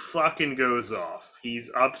off. He fucking goes off.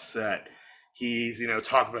 He's upset. He's, you know,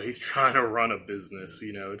 talking about he's trying to run a business,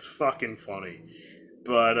 you know, it's fucking funny.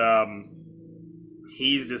 But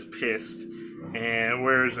he's just pissed. And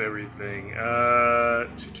where's everything?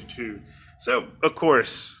 So, of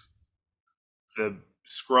course, the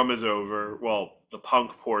scrum is over. Well, the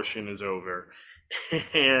Punk portion is over.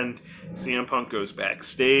 And CM Punk goes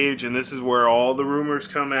backstage, and this is where all the rumors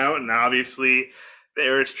come out. And obviously,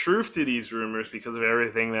 there is truth to these rumors because of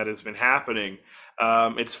everything that has been happening.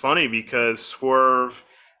 It's funny because Swerve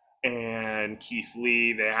and Keith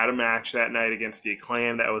Lee, they had a match that night against the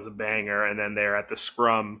Acclaim. That was a banger. And then they're at the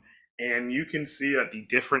scrum. And you can see at the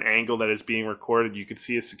different angle that is being recorded, you can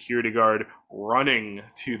see a security guard running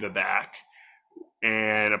to the back.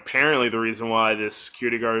 And apparently the reason why this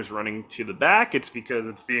security guard is running to the back, it's because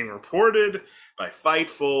it's being reported by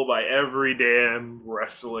Fightful, by every damn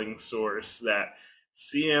wrestling source, that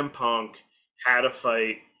CM Punk had a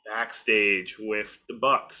fight backstage with the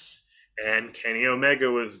Bucks. And Kenny Omega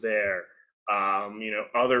was there. You know,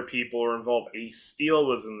 other people were involved. Ace Steel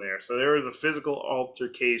was in there. So there was a physical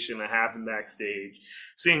altercation that happened backstage.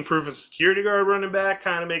 Seeing proof of security guard running back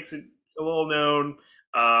kind of makes it a little known.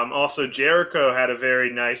 Also, Jericho had a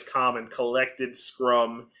very nice, calm, and collected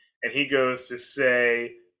scrum, and he goes to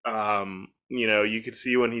say, you know, you could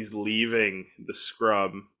see when he's leaving the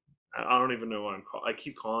scrum. I don't even know what I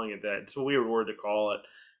keep calling it that. It's a weird word to call it,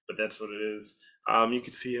 but that's what it is. You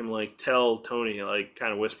could see him like tell Tony, like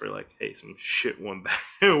kind of whisper, like, "Hey, some shit went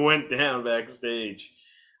down backstage."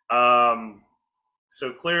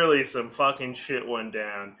 So clearly, some fucking shit went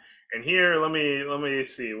down. And here, let me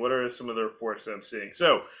see. What are some of the reports I'm seeing?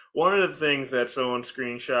 So, one of the things that someone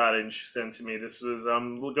screenshot and sent to me, this was,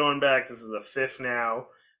 going back, this is the 5th now.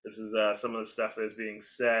 This is some of the stuff that is being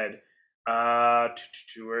said.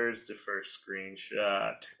 Where's the first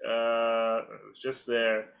screenshot? It was just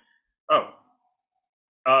there.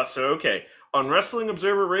 Okay. On Wrestling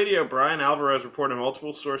Observer Radio, Brian Alvarez reported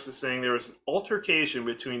multiple sources saying there was an altercation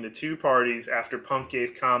between the two parties after Punk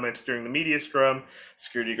gave comments during the media scrum.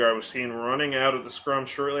 Security guard was seen running out of the scrum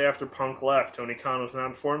shortly after Punk left. Tony Khan was not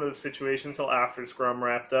informed of the situation until after the scrum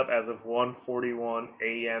wrapped up as of 1:41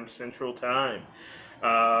 a.m. Central Time.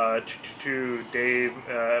 Dave,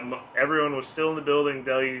 everyone was still in the building.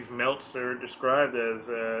 Dave Meltzer described as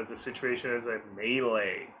the situation as a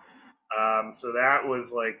melee. So that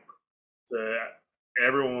was like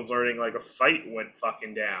everyone was learning like a fight went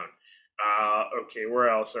fucking down. Okay, where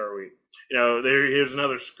else are we? You know, here's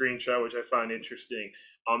another screenshot which I find interesting.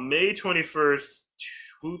 On May 21st,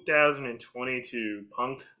 2022,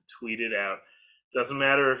 Punk tweeted out, "Doesn't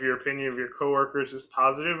matter if your opinion of your coworkers is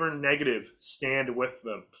positive or negative, stand with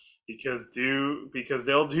them because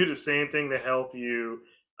they'll do the same thing to help you."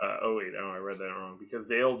 I read that wrong. Because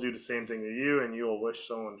they'll do the same thing to you, and you'll wish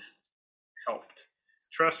someone helped.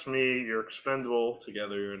 Trust me, you're expendable.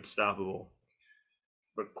 Together, you're unstoppable.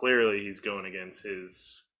 But clearly, he's going against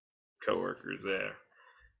his coworkers there.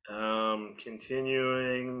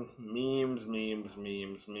 Continuing memes.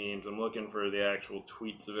 I'm looking for the actual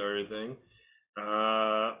tweets of everything.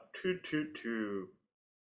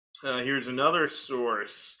 Here's another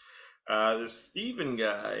source This Steven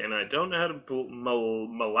guy, and I don't know how to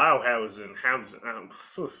Malauhausen.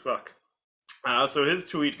 Fuck. So his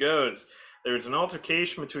tweet goes, there was an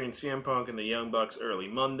altercation between CM Punk and the Young Bucks early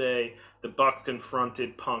Monday. The Bucks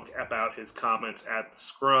confronted Punk about his comments at the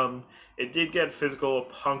scrum. It did get physical,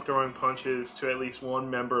 Punk throwing punches to at least one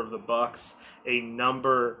member of the Bucks. A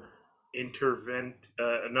number intervened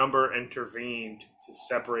to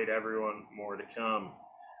separate everyone. More to come.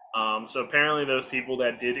 So apparently those people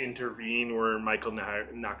that did intervene were Michael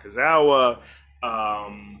Nakazawa,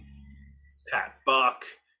 Pat Buck,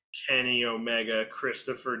 Kenny Omega,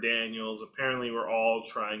 Christopher Daniels. Apparently we're all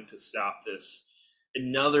trying to stop this.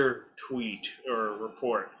 Another tweet or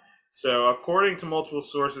report. So according to multiple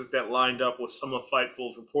sources that lined up with some of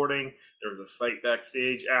Fightful's reporting, there was a fight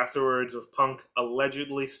backstage afterwards with Punk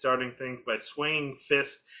allegedly starting things by swinging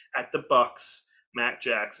fist at the Bucks, Matt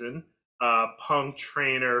Jackson, Punk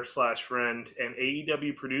trainer / friend, and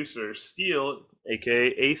AEW producer Steel, aka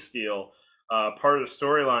Ace Steel, part of the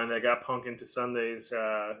storyline that got Punk into Sunday's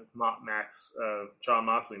Jon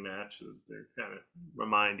Moxley match. To kind of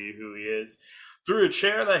remind you who he is. Through a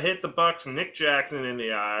chair that hit the Bucks' Nick Jackson in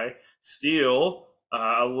the eye, Steel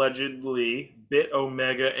allegedly bit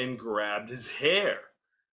Omega and grabbed his hair,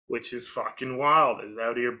 which is fucking wild. He's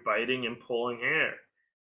out here biting and pulling hair.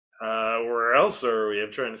 Where else are we?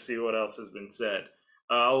 I'm trying to see what else has been said.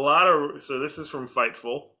 So this is from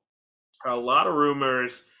Fightful. A lot of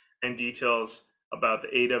rumors and details about the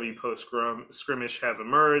AEW post-scrimmage have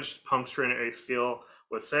emerged. Punk's trainer Ace Steel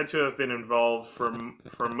was said to have been involved for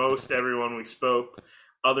most everyone we spoke.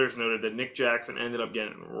 Others noted that Nick Jackson ended up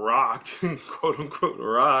getting rocked, quote-unquote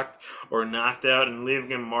rocked, or knocked out and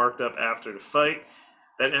leaving him marked up after the fight.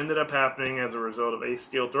 That ended up happening as a result of Ace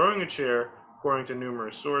Steel throwing a chair, according to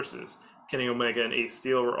numerous sources. Kenny Omega and Ace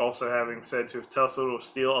Steel were also having said to have tussled with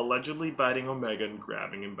Steel, allegedly biting Omega and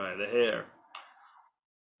grabbing him by the hair.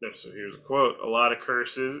 So here's a quote. A lot of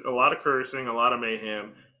cursing, a lot of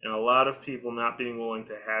mayhem, and a lot of people not being willing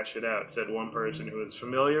to hash it out, said one person who is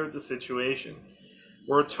familiar with the situation.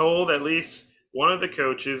 We're told at least one of the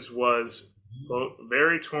coaches was, quote,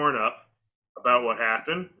 very torn up about what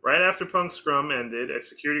happened. Right after Punk's scrum ended, a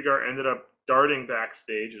security guard ended up darting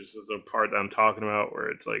backstage. This is the part that I'm talking about where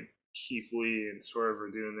it's like Keith Lee and Swerve are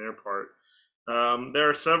doing their part. There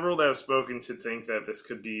are several that have spoken to think that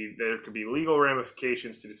there could be legal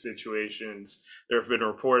ramifications to the situations. There have been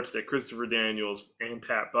reports that Christopher Daniels and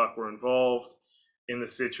Pat Buck were involved in the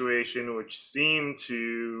situation, which seemed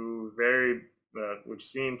to vary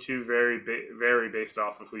based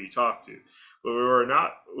off of who you talk to. But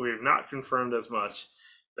we have not confirmed as much.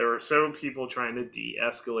 There were several people trying to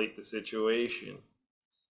de-escalate the situation.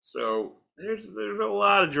 So there's a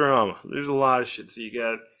lot of drama. There's a lot of shit. So you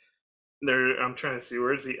got there. I'm trying to see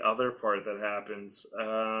where's the other part that happens.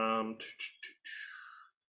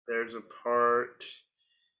 There's a part.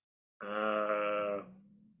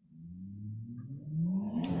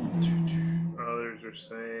 Others are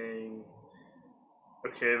saying.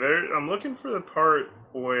 Okay, I'm looking for the part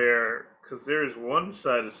where, because there's one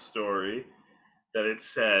side of the story that it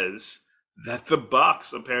says that the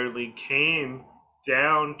Bucks apparently came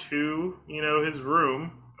down to, his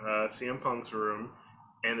room, CM Punk's room,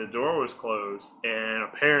 and the door was closed, and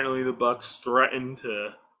apparently the Bucks threatened to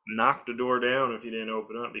knock the door down if he didn't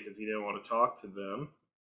open up because he didn't want to talk to them.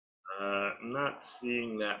 I'm not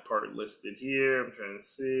seeing that part listed here. I'm trying to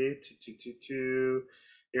see.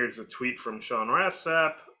 Here's a tweet from Sean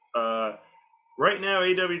Rassap. Right now,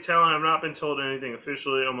 AEW talent have not been told anything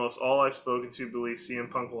officially. Almost all I've spoken to believe CM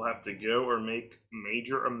Punk will have to go or make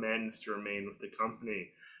major amends to remain with the company.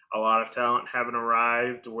 A lot of talent haven't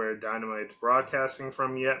arrived where Dynamite's broadcasting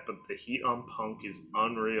from yet, but the heat on Punk is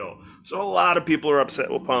unreal. So a lot of people are upset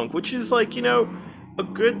with Punk, which is like, not a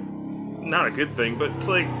good thing, but it's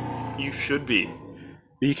like, you should be.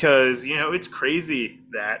 Because, it's crazy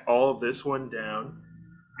that all of this went down.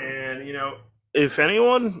 And, if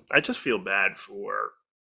anyone, I just feel bad for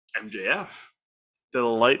MJF. The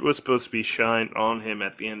light was supposed to be shined on him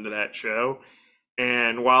at the end of that show.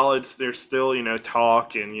 And while there's still,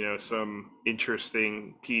 talk and, some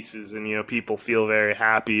interesting pieces and, people feel very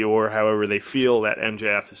happy or however they feel that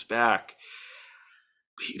MJF is back,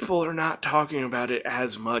 people are not talking about it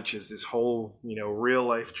as much as this whole, real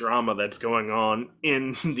life drama that's going on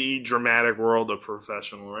in the dramatic world of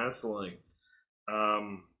professional wrestling.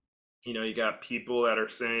 You got people that are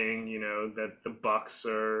saying, that the Bucks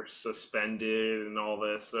are suspended and all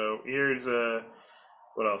this. So here's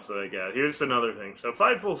What else did I got? Here's another thing. So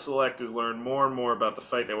Fightful Select has learned more and more about the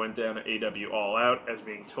fight that went down at AEW All Out, as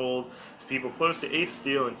being told to people close to Ace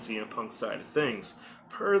Steel and CM Punk's side of things.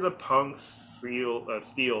 Per the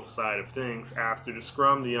Steel side of things, after the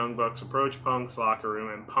scrum, the Young Bucks approached Punk's locker room,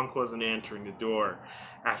 and Punk wasn't entering the door.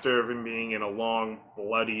 After even being in a long,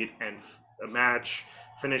 bloodied, and a match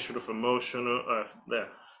finished with an emotional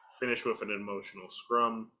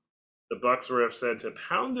scrum. The Bucks were said to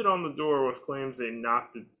pounded on the door with claims they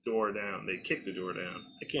knocked the door down. They kicked the door down.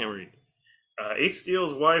 I can't read. Ace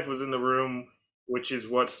Steel's wife was in the room, which is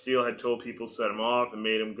what Steel had told people set him off and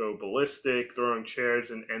made him go ballistic, throwing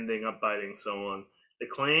chairs and ending up biting someone. The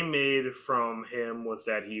claim made from him was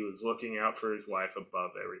that he was looking out for his wife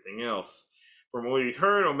above everything else. From what we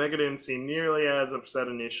heard, Omega didn't seem nearly as upset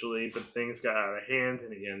initially, but things got out of hand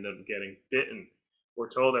and he ended up getting bitten. We're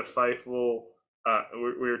told that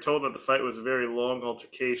we were told that the fight was a very long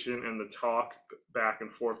altercation and the talk back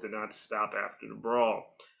and forth did not stop after the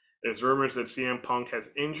brawl. There's rumors that CM Punk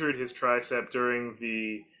has injured his tricep during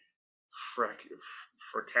the fracas.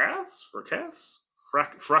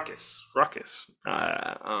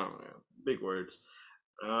 I don't know. Big words.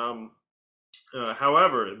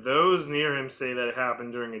 However, those near him say that it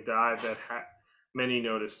happened during a dive that many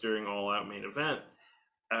noticed during All Out main event.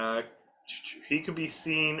 He could be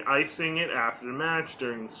seen icing it after the match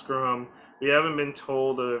during the scrum. We haven't been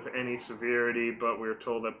told of any severity, but we're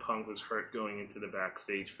told that Punk was hurt going into the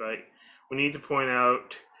backstage fight. We need to point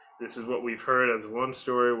out this is what we've heard as one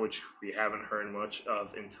story, which we haven't heard much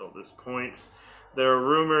of until this point. There are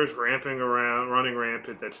rumors running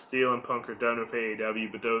rampant that Steel and Punk are done with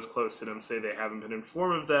AEW, but those close to them say they haven't been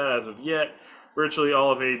informed of that as of yet. Virtually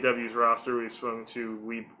all of AEW's roster we've spoken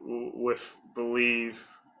to, believe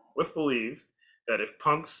that if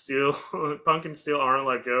Punk and Steel aren't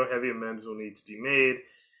let go, heavy amends will need to be made.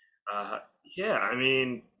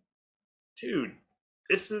 Dude,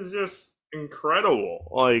 this is just incredible.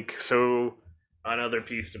 So another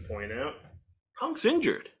piece to point out, Punk's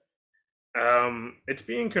injured. It's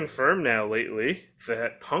being confirmed now lately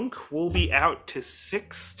that Punk will be out to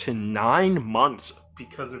 6 to 9 months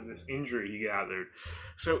because of this injury he gathered.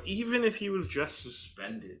 So even if he was just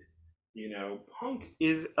suspended, Punk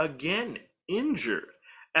is again injured.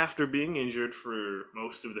 After being injured for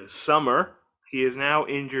most of this summer, he is now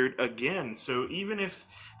injured again. So even if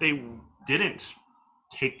they didn't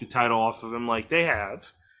take the title off of him like they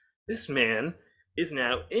have, this man is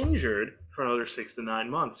now injured for another 6 to 9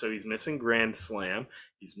 months. So he's missing Grand Slam.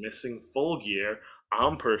 He's missing Full Gear.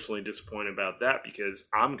 I'm personally disappointed about that because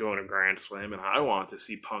I'm going to Grand Slam and I want to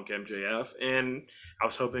see Punk MJF. And I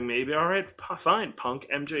was hoping maybe, all right, fine, Punk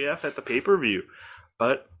MJF at the pay-per-view.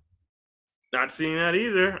 But not seeing that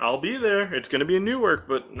either. I'll be there. It's going to be in Newark,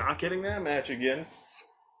 but not getting that match again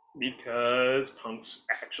because Punk's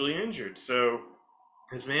actually injured. So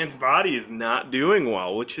this man's body is not doing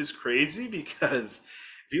well, which is crazy because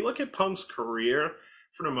if you look at Punk's career,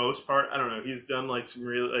 for the most part, I don't know, he's done some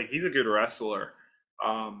really, he's a good wrestler.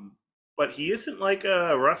 But he isn't like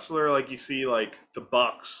a wrestler like you see the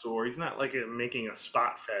Bucks, or he's not making a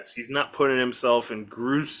spot fest. He's not putting himself in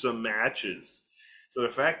gruesome matches. So the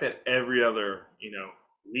fact that every other,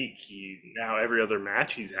 week, every other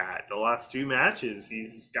match he's had, the last 2 matches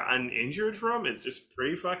he's gotten injured from is just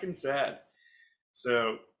pretty fucking sad.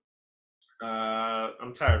 So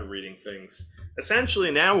I'm tired of reading things.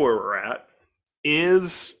 Essentially now where we're at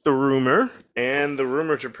is the rumor, and the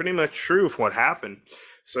rumors are pretty much true of what happened.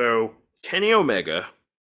 So Kenny Omega,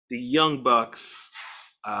 the Young Bucks,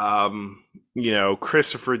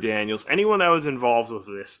 Christopher Daniels, anyone that was involved with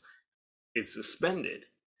this is suspended.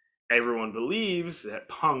 Everyone believes that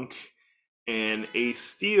Punk and Ace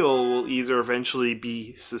Steel will either eventually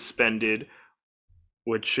be suspended,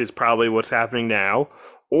 which is probably what's happening now,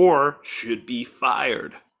 or should be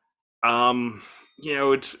fired.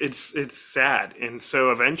 It's sad. And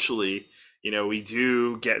so eventually, we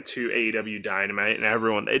do get to AEW Dynamite and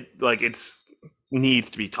everyone, needs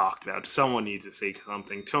to be talked about. Someone needs to say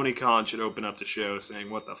something. Tony Khan should open up the show saying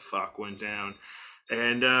what the fuck went down.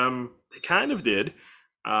 And they kind of did.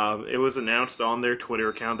 It was announced on their Twitter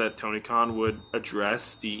account that Tony Khan would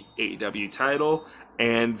address the AEW title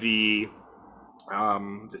and the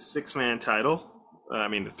 6-man title. The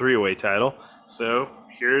 3-way title. So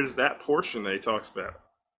here's that portion that he talks about.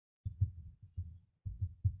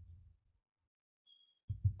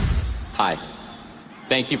 Hi.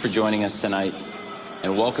 Thank you for joining us tonight,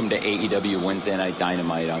 and welcome to AEW Wednesday Night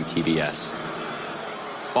Dynamite on TBS.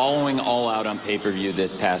 Following All Out on pay-per-view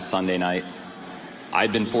this past Sunday night,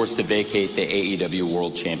 I've been forced to vacate the AEW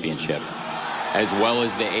World Championship. as well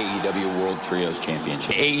as the AEW World Trios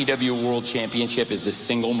Championship. The AEW World Championship is the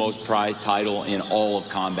single most prized title in all of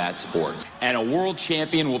combat sports. And a world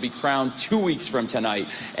champion will be crowned 2 weeks from tonight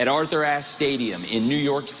at Arthur Ashe Stadium in New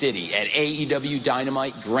York City at AEW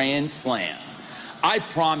Dynamite Grand Slam. I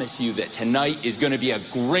promise you that tonight is going to be a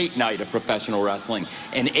great night of professional wrestling,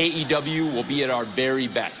 and AEW will be at our very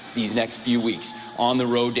best these next few weeks on the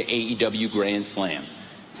road to AEW Grand Slam.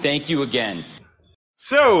 Thank you again.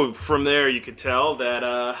 So, from there you could tell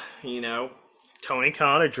that, Tony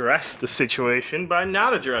Khan addressed the situation by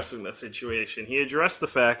not addressing the situation. He addressed the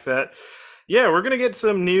fact that, we're going to get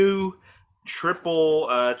some new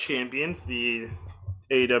triple champions, the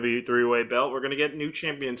AEW three-way belt. We're going to get new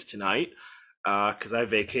champions tonight. Because I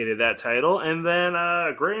vacated that title. And then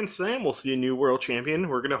Grand Slam, we'll see a new world champion.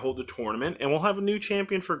 We're going to hold a tournament, and we'll have a new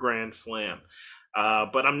champion for Grand Slam.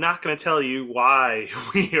 But I'm not going to tell you why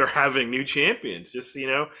we are having new champions. Just,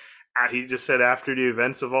 he just said after the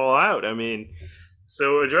events of All Out. I mean,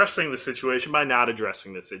 so addressing the situation by not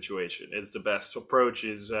addressing the situation is the best approach,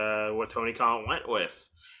 is what Tony Khan went with.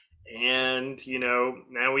 And,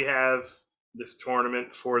 now we have this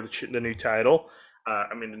tournament for the new title.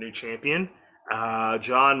 The new champion.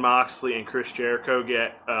 Jon Moxley and Chris Jericho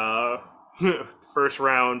get first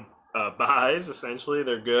round buys, essentially.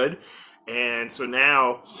 They're good. And so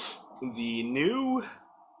now the new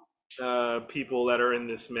people that are in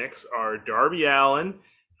this mix are Darby Allin,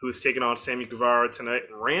 who is taking on Sammy Guevara tonight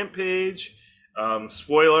in Rampage.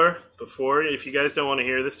 Spoiler, if you guys don't want to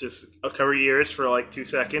hear this, just cover your ears for like 2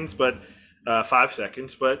 seconds, but 5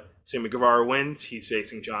 seconds. But Sammy Guevara wins. He's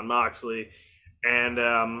facing Jon Moxley. And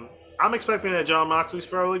I'm expecting that Jon Moxley's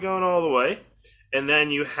probably going all the way. And then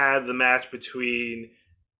you had the match between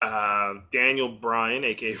Daniel Bryan,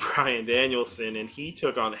 a.k.a. Bryan Danielson, and he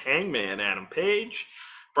took on Hangman Adam Page.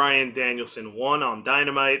 Bryan Danielson won on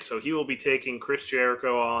Dynamite, so he will be taking Chris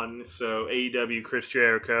Jericho on. So AEW Chris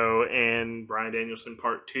Jericho and Bryan Danielson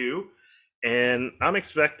Part 2. And I'm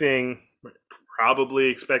probably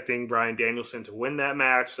expecting Bryan Danielson to win that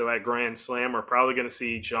match. So at Grand Slam, we're probably going to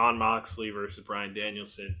see Jon Moxley versus Bryan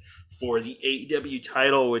Danielson for the AEW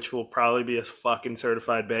title, which will probably be a fucking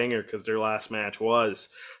certified banger because their last match was.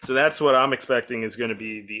 So that's what I'm expecting is going to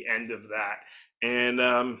be the end of that.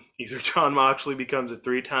 And either Jon Moxley becomes a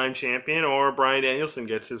 3-time champion or Bryan Danielson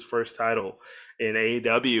gets his first title in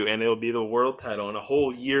AEW, and it'll be the world title. And a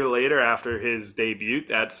whole year later after his debut,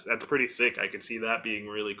 that's pretty sick. I could see that being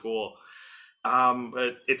really cool.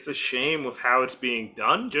 But it's a shame with how it's being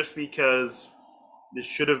done, just because this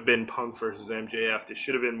should have been Punk versus MJF. This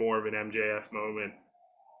should have been more of an MJF moment.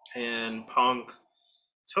 And Punk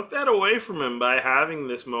took that away from him by having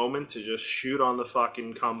this moment to just shoot on the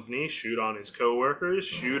fucking company, shoot on his coworkers,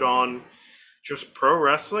 shoot on just pro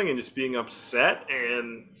wrestling, and just being upset.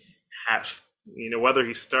 And whether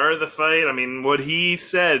he started the fight, what he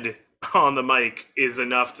said on the mic is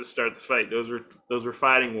enough to start the fight. Those were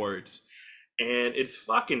fighting words. And it's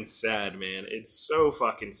fucking sad, man. It's so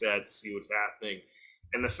fucking sad to see what's happening.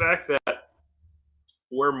 And the fact that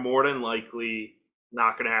we're more than likely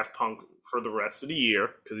not going to have Punk for the rest of the year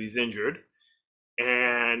because he's injured.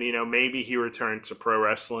 And, maybe he returns to pro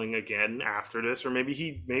wrestling again after this. Or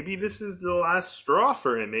maybe this is the last straw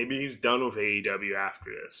for him. Maybe he's done with AEW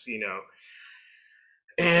after this,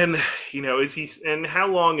 And, and how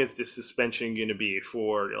long is this suspension going to be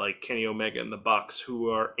for, like, Kenny Omega and the Bucks, who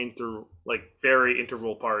are very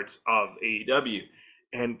interval parts of AEW?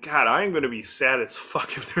 And, God, I am going to be sad as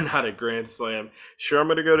fuck if they're not at Grand Slam. Sure, I'm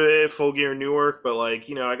going to go to Full Gear Newark, but,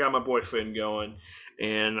 I got my boy Finn going.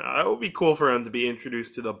 And it would be cool for him to be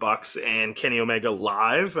introduced to the Bucks and Kenny Omega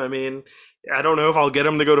live. I don't know if I'll get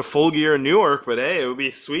him to go to Full Gear in Newark, but, hey, it would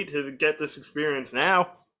be sweet to get this experience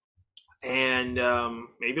now. And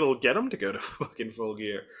maybe we'll get him to go to fucking Full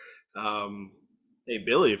Gear. Hey,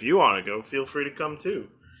 Billy, if you want to go, feel free to come too.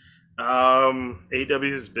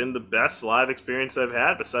 AEW has been the best live experience I've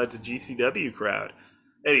had besides the GCW crowd.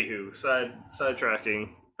 Anywho, sidetracking.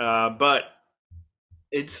 But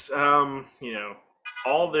it's,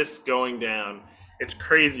 all this going down. It's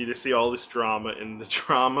crazy to see all this drama in the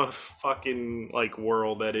drama fucking,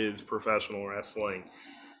 world that is professional wrestling.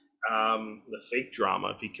 The fake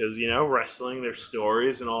drama, because wrestling, there's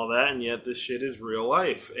stories and all that, and yet this shit is real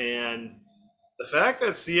life. And the fact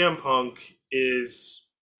that CM Punk is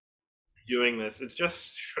doing this, it's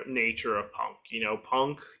just nature of Punk.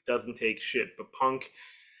 Punk doesn't take shit, but Punk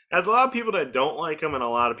has a lot of people that don't like him and a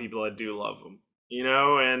lot of people that do love him.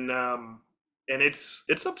 And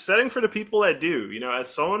it's upsetting for the people that do.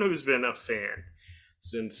 As someone who's been a fan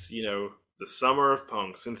since the summer of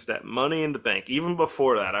Punk, since that Money in the Bank. Even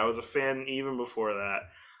before that, I was a fan even before that.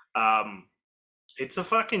 it's a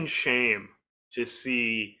fucking shame to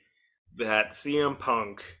see that CM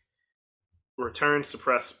Punk returns to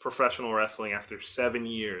professional wrestling after 7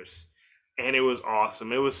 years. And it was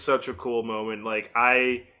awesome. It was such a cool moment. Like,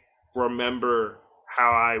 I remember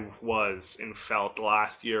how I was and felt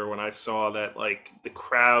last year when I saw that, like, the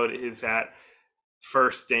crowd is at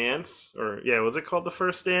First Dance, or was it called the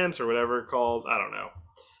First Dance or whatever it's called? I don't know.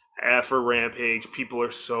 For Rampage, people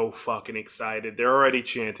are so fucking excited. They're already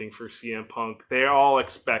chanting for CM Punk. They're all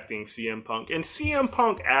expecting CM Punk. And CM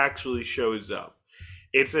Punk actually shows up.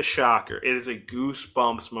 It's a shocker. It is a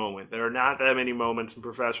goosebumps moment. There are not that many moments in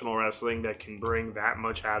professional wrestling that can bring that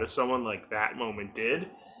much out of someone like that moment did.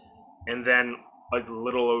 And then, like, a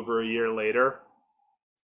little over a year later,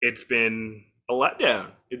 it's been a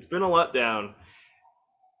letdown. It's been a letdown.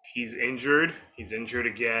 He's injured. He's injured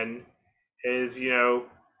again.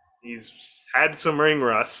 He's had some ring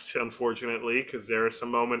rust, unfortunately, because there are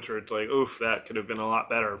some moments where it's like, oof, that could have been a lot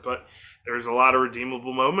better. But there's a lot of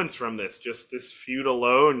redeemable moments from this. Just this feud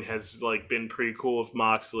alone has, like, been pretty cool with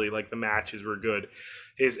Moxley. Like, the matches were good.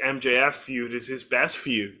 His MJF feud is his best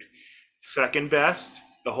feud. Second best,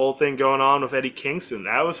 the whole thing going on with Eddie Kingston.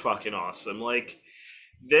 That was fucking awesome. Like,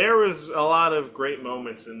 there was a lot of great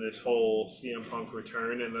moments in this whole CM Punk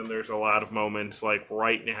return, and then there's a lot of moments, like,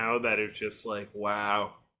 right now that are just like,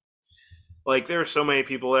 wow. Like, there are so many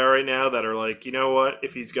people there right now that are like, you know what?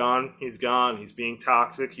 If he's gone, he's gone. He's being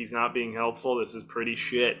toxic. He's not being helpful. This is pretty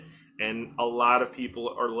shit. And a lot of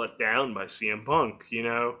people are let down by CM Punk, you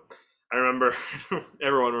know? I remember,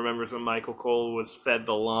 everyone remembers when Michael Cole was fed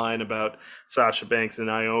the line about Sasha Banks and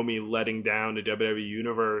Naomi letting down the WWE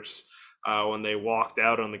Universe when they walked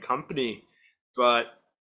out on the company. But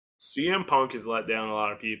CM Punk has let down a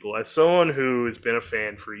lot of people. As someone who has been a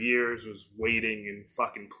fan for years, was waiting and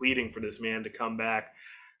fucking pleading for this man to come back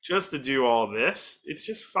just to do all this, it's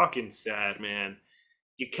just fucking sad, man.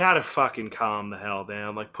 You gotta fucking calm the hell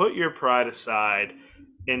down. Like, put your pride aside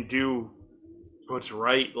and do what's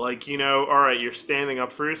right. Like, you know, all right, you're standing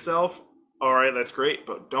up for yourself. All right, that's great,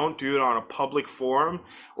 but don't do it on a public forum,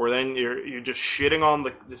 or then you're just shitting on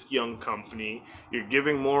this young company. You're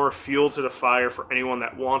giving more fuel to the fire for anyone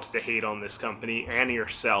that wants to hate on this company and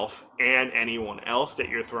yourself and anyone else that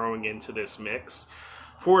you're throwing into this mix.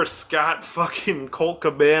 Poor Scott fucking Colt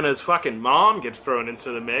Cabana's fucking mom gets thrown into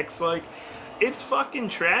the mix. Like, it's fucking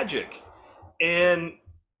tragic. And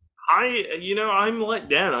I'm let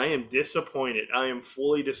down. I am disappointed. I am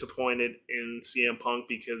fully disappointed in CM Punk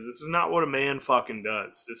because this is not what a man fucking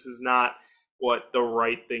does. This is not what the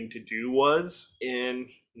right thing to do was. And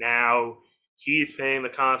now he's paying the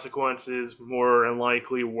consequences. More than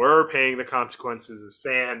likely, we're paying the consequences as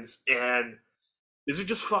fans. And this is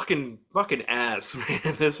just fucking ass,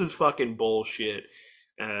 man. This is fucking bullshit.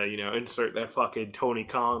 Insert that fucking Tony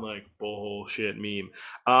Khan, like, bullshit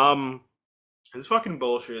meme. It's fucking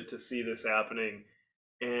bullshit to see this happening.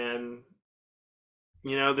 And,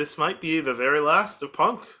 this might be the very last of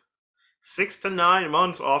Punk. 6 to 9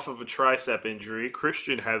 months off of a tricep injury.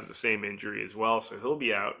 Christian has the same injury as well, so he'll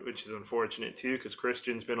be out, which is unfortunate too, because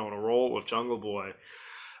Christian's been on a roll with Jungle Boy.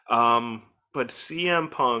 But CM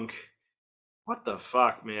Punk, what the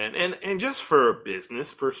fuck, man? And just for a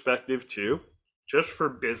business perspective too, just for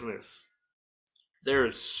business, there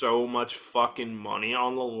is so much fucking money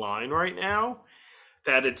on the line right now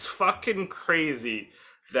that it's fucking crazy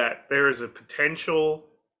that there is a potential,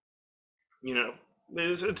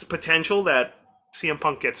 it's potential that CM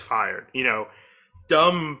Punk gets fired.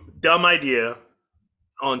 Dumb idea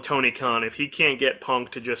on Tony Khan if he can't get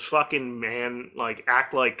Punk to just fucking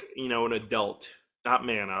act like, an adult. Not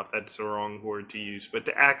man up, that's the wrong word to use, but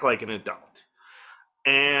to act like an adult.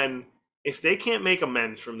 And if they can't make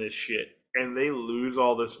amends from this shit, and they lose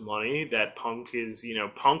all this money that Punk is,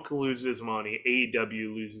 Punk loses money,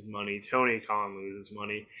 AEW loses money, Tony Khan loses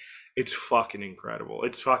money. It's fucking incredible.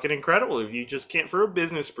 It's fucking incredible if you just can't, for a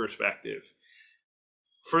business perspective.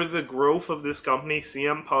 For the growth of this company,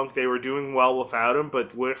 CM Punk, they were doing well without him,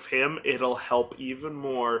 but with him, it'll help even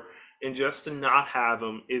more. And just to not have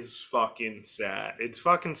him is fucking sad. It's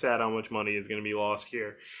fucking sad how much money is going to be lost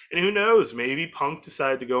here. And who knows, maybe Punk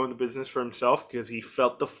decided to go into business for himself because he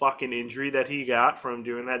felt the fucking injury that he got from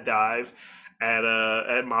doing that dive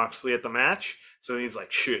at Moxley at the match. So he's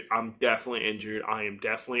like, shit, I'm definitely injured. I'm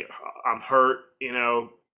hurt.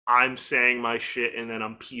 I'm saying my shit and then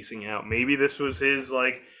I'm peacing out. Maybe this was his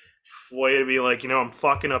way to be like, I'm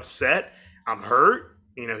fucking upset. I'm hurt.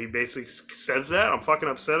 He basically says that. I'm fucking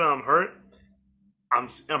upset. I'm hurt.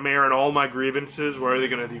 I'm airing all my grievances. Where are they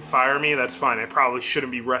going to do? Fire me? That's fine. I probably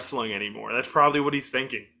shouldn't be wrestling anymore. That's probably what he's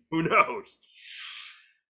thinking. Who knows?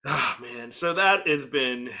 Ah, man. So that has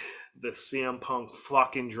been the CM Punk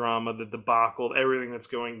fucking drama, the debacle, everything that's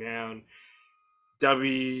going down. I'm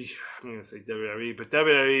going to say WWE, but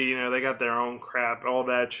WWE, you know, they got their own crap, all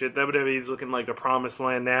that shit. WWE's looking like the promised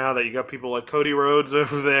land now that you got people like Cody Rhodes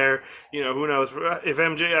over there. You know, who knows? If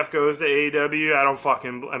MJF goes to AEW, the WWE, I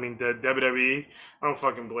don't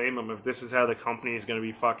fucking blame them if this is how the company is going to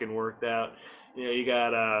be fucking worked out. You know, you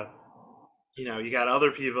got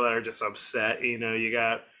other people that are just upset. You know, you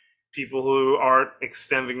got people who aren't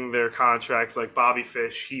extending their contracts, like Bobby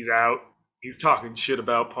Fish. He's out. He's talking shit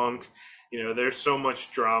about Punk. You know, there's so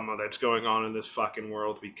much drama that's going on in this fucking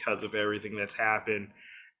world because of everything that's happened.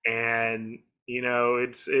 And, you know,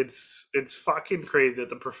 it's fucking crazy that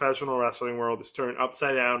the professional wrestling world is turned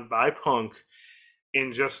upside down by Punk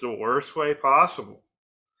in just the worst way possible.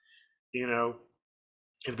 You know,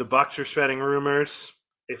 if the Bucks are spreading rumors,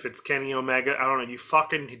 if it's Kenny Omega, I don't know, you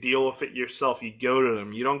fucking deal with it yourself. You go to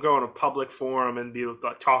them. You don't go in a public forum and be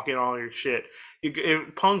talking all your shit.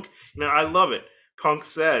 Punk, you know, I love it. Punk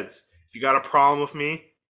says, if you got a problem with me,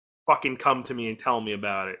 fucking come to me and tell me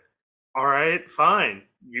about it. All right, fine.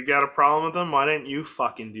 You got a problem with them? Why didn't you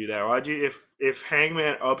fucking do that? Why'd you, if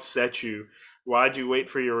Hangman upset you, why'd you wait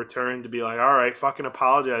for your return to be like, all right, fucking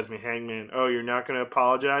apologize me, Hangman? Oh, you're not going to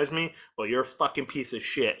apologize me? Well, you're a fucking piece of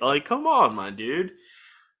shit. Like, come on, my dude.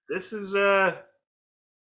 This is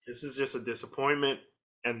just a disappointment,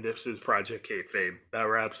 and this is Project Kayfabe. That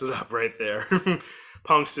wraps it up right there.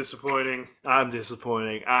 Punk's disappointing. I'm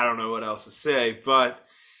disappointing. I don't know what else to say, but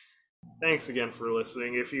thanks again for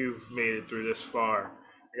listening. If you've made it through this far,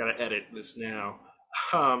 I gotta edit this now.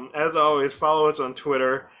 As always, follow us on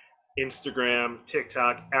Twitter, Instagram,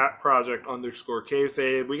 TikTok,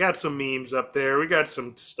 @Project_Kayfabe. We got some memes up there. We got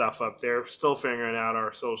some stuff up there. Still figuring out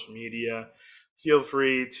our social media. Feel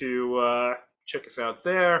free to check us out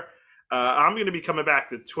there. I'm going to be coming back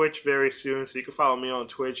to Twitch very soon, so you can follow me on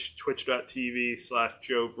Twitch,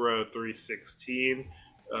 twitch.tv/JoeBro316,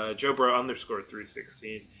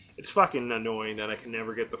 JoeBro_316. It's fucking annoying that I can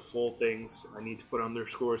never get the full things. I need to put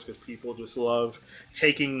underscores because people just love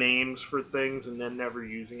taking names for things and then never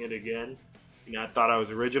using it again. You know, I thought I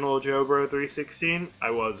was original JoeBro316. I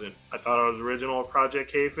wasn't. I thought I was original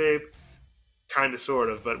Project Kayfabe. Kind of, sort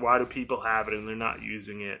of, but why do people have it and they're not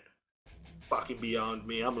using it? Fucking beyond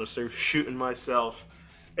me. I'm gonna start shooting myself.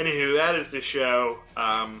 Anywho, that is the show.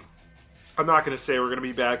 I'm not gonna say we're gonna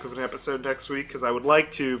be back with an episode next week because I would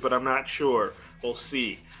like to, but I'm not sure. We'll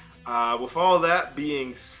see. With all that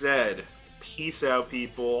being said, peace out,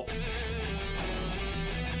 people.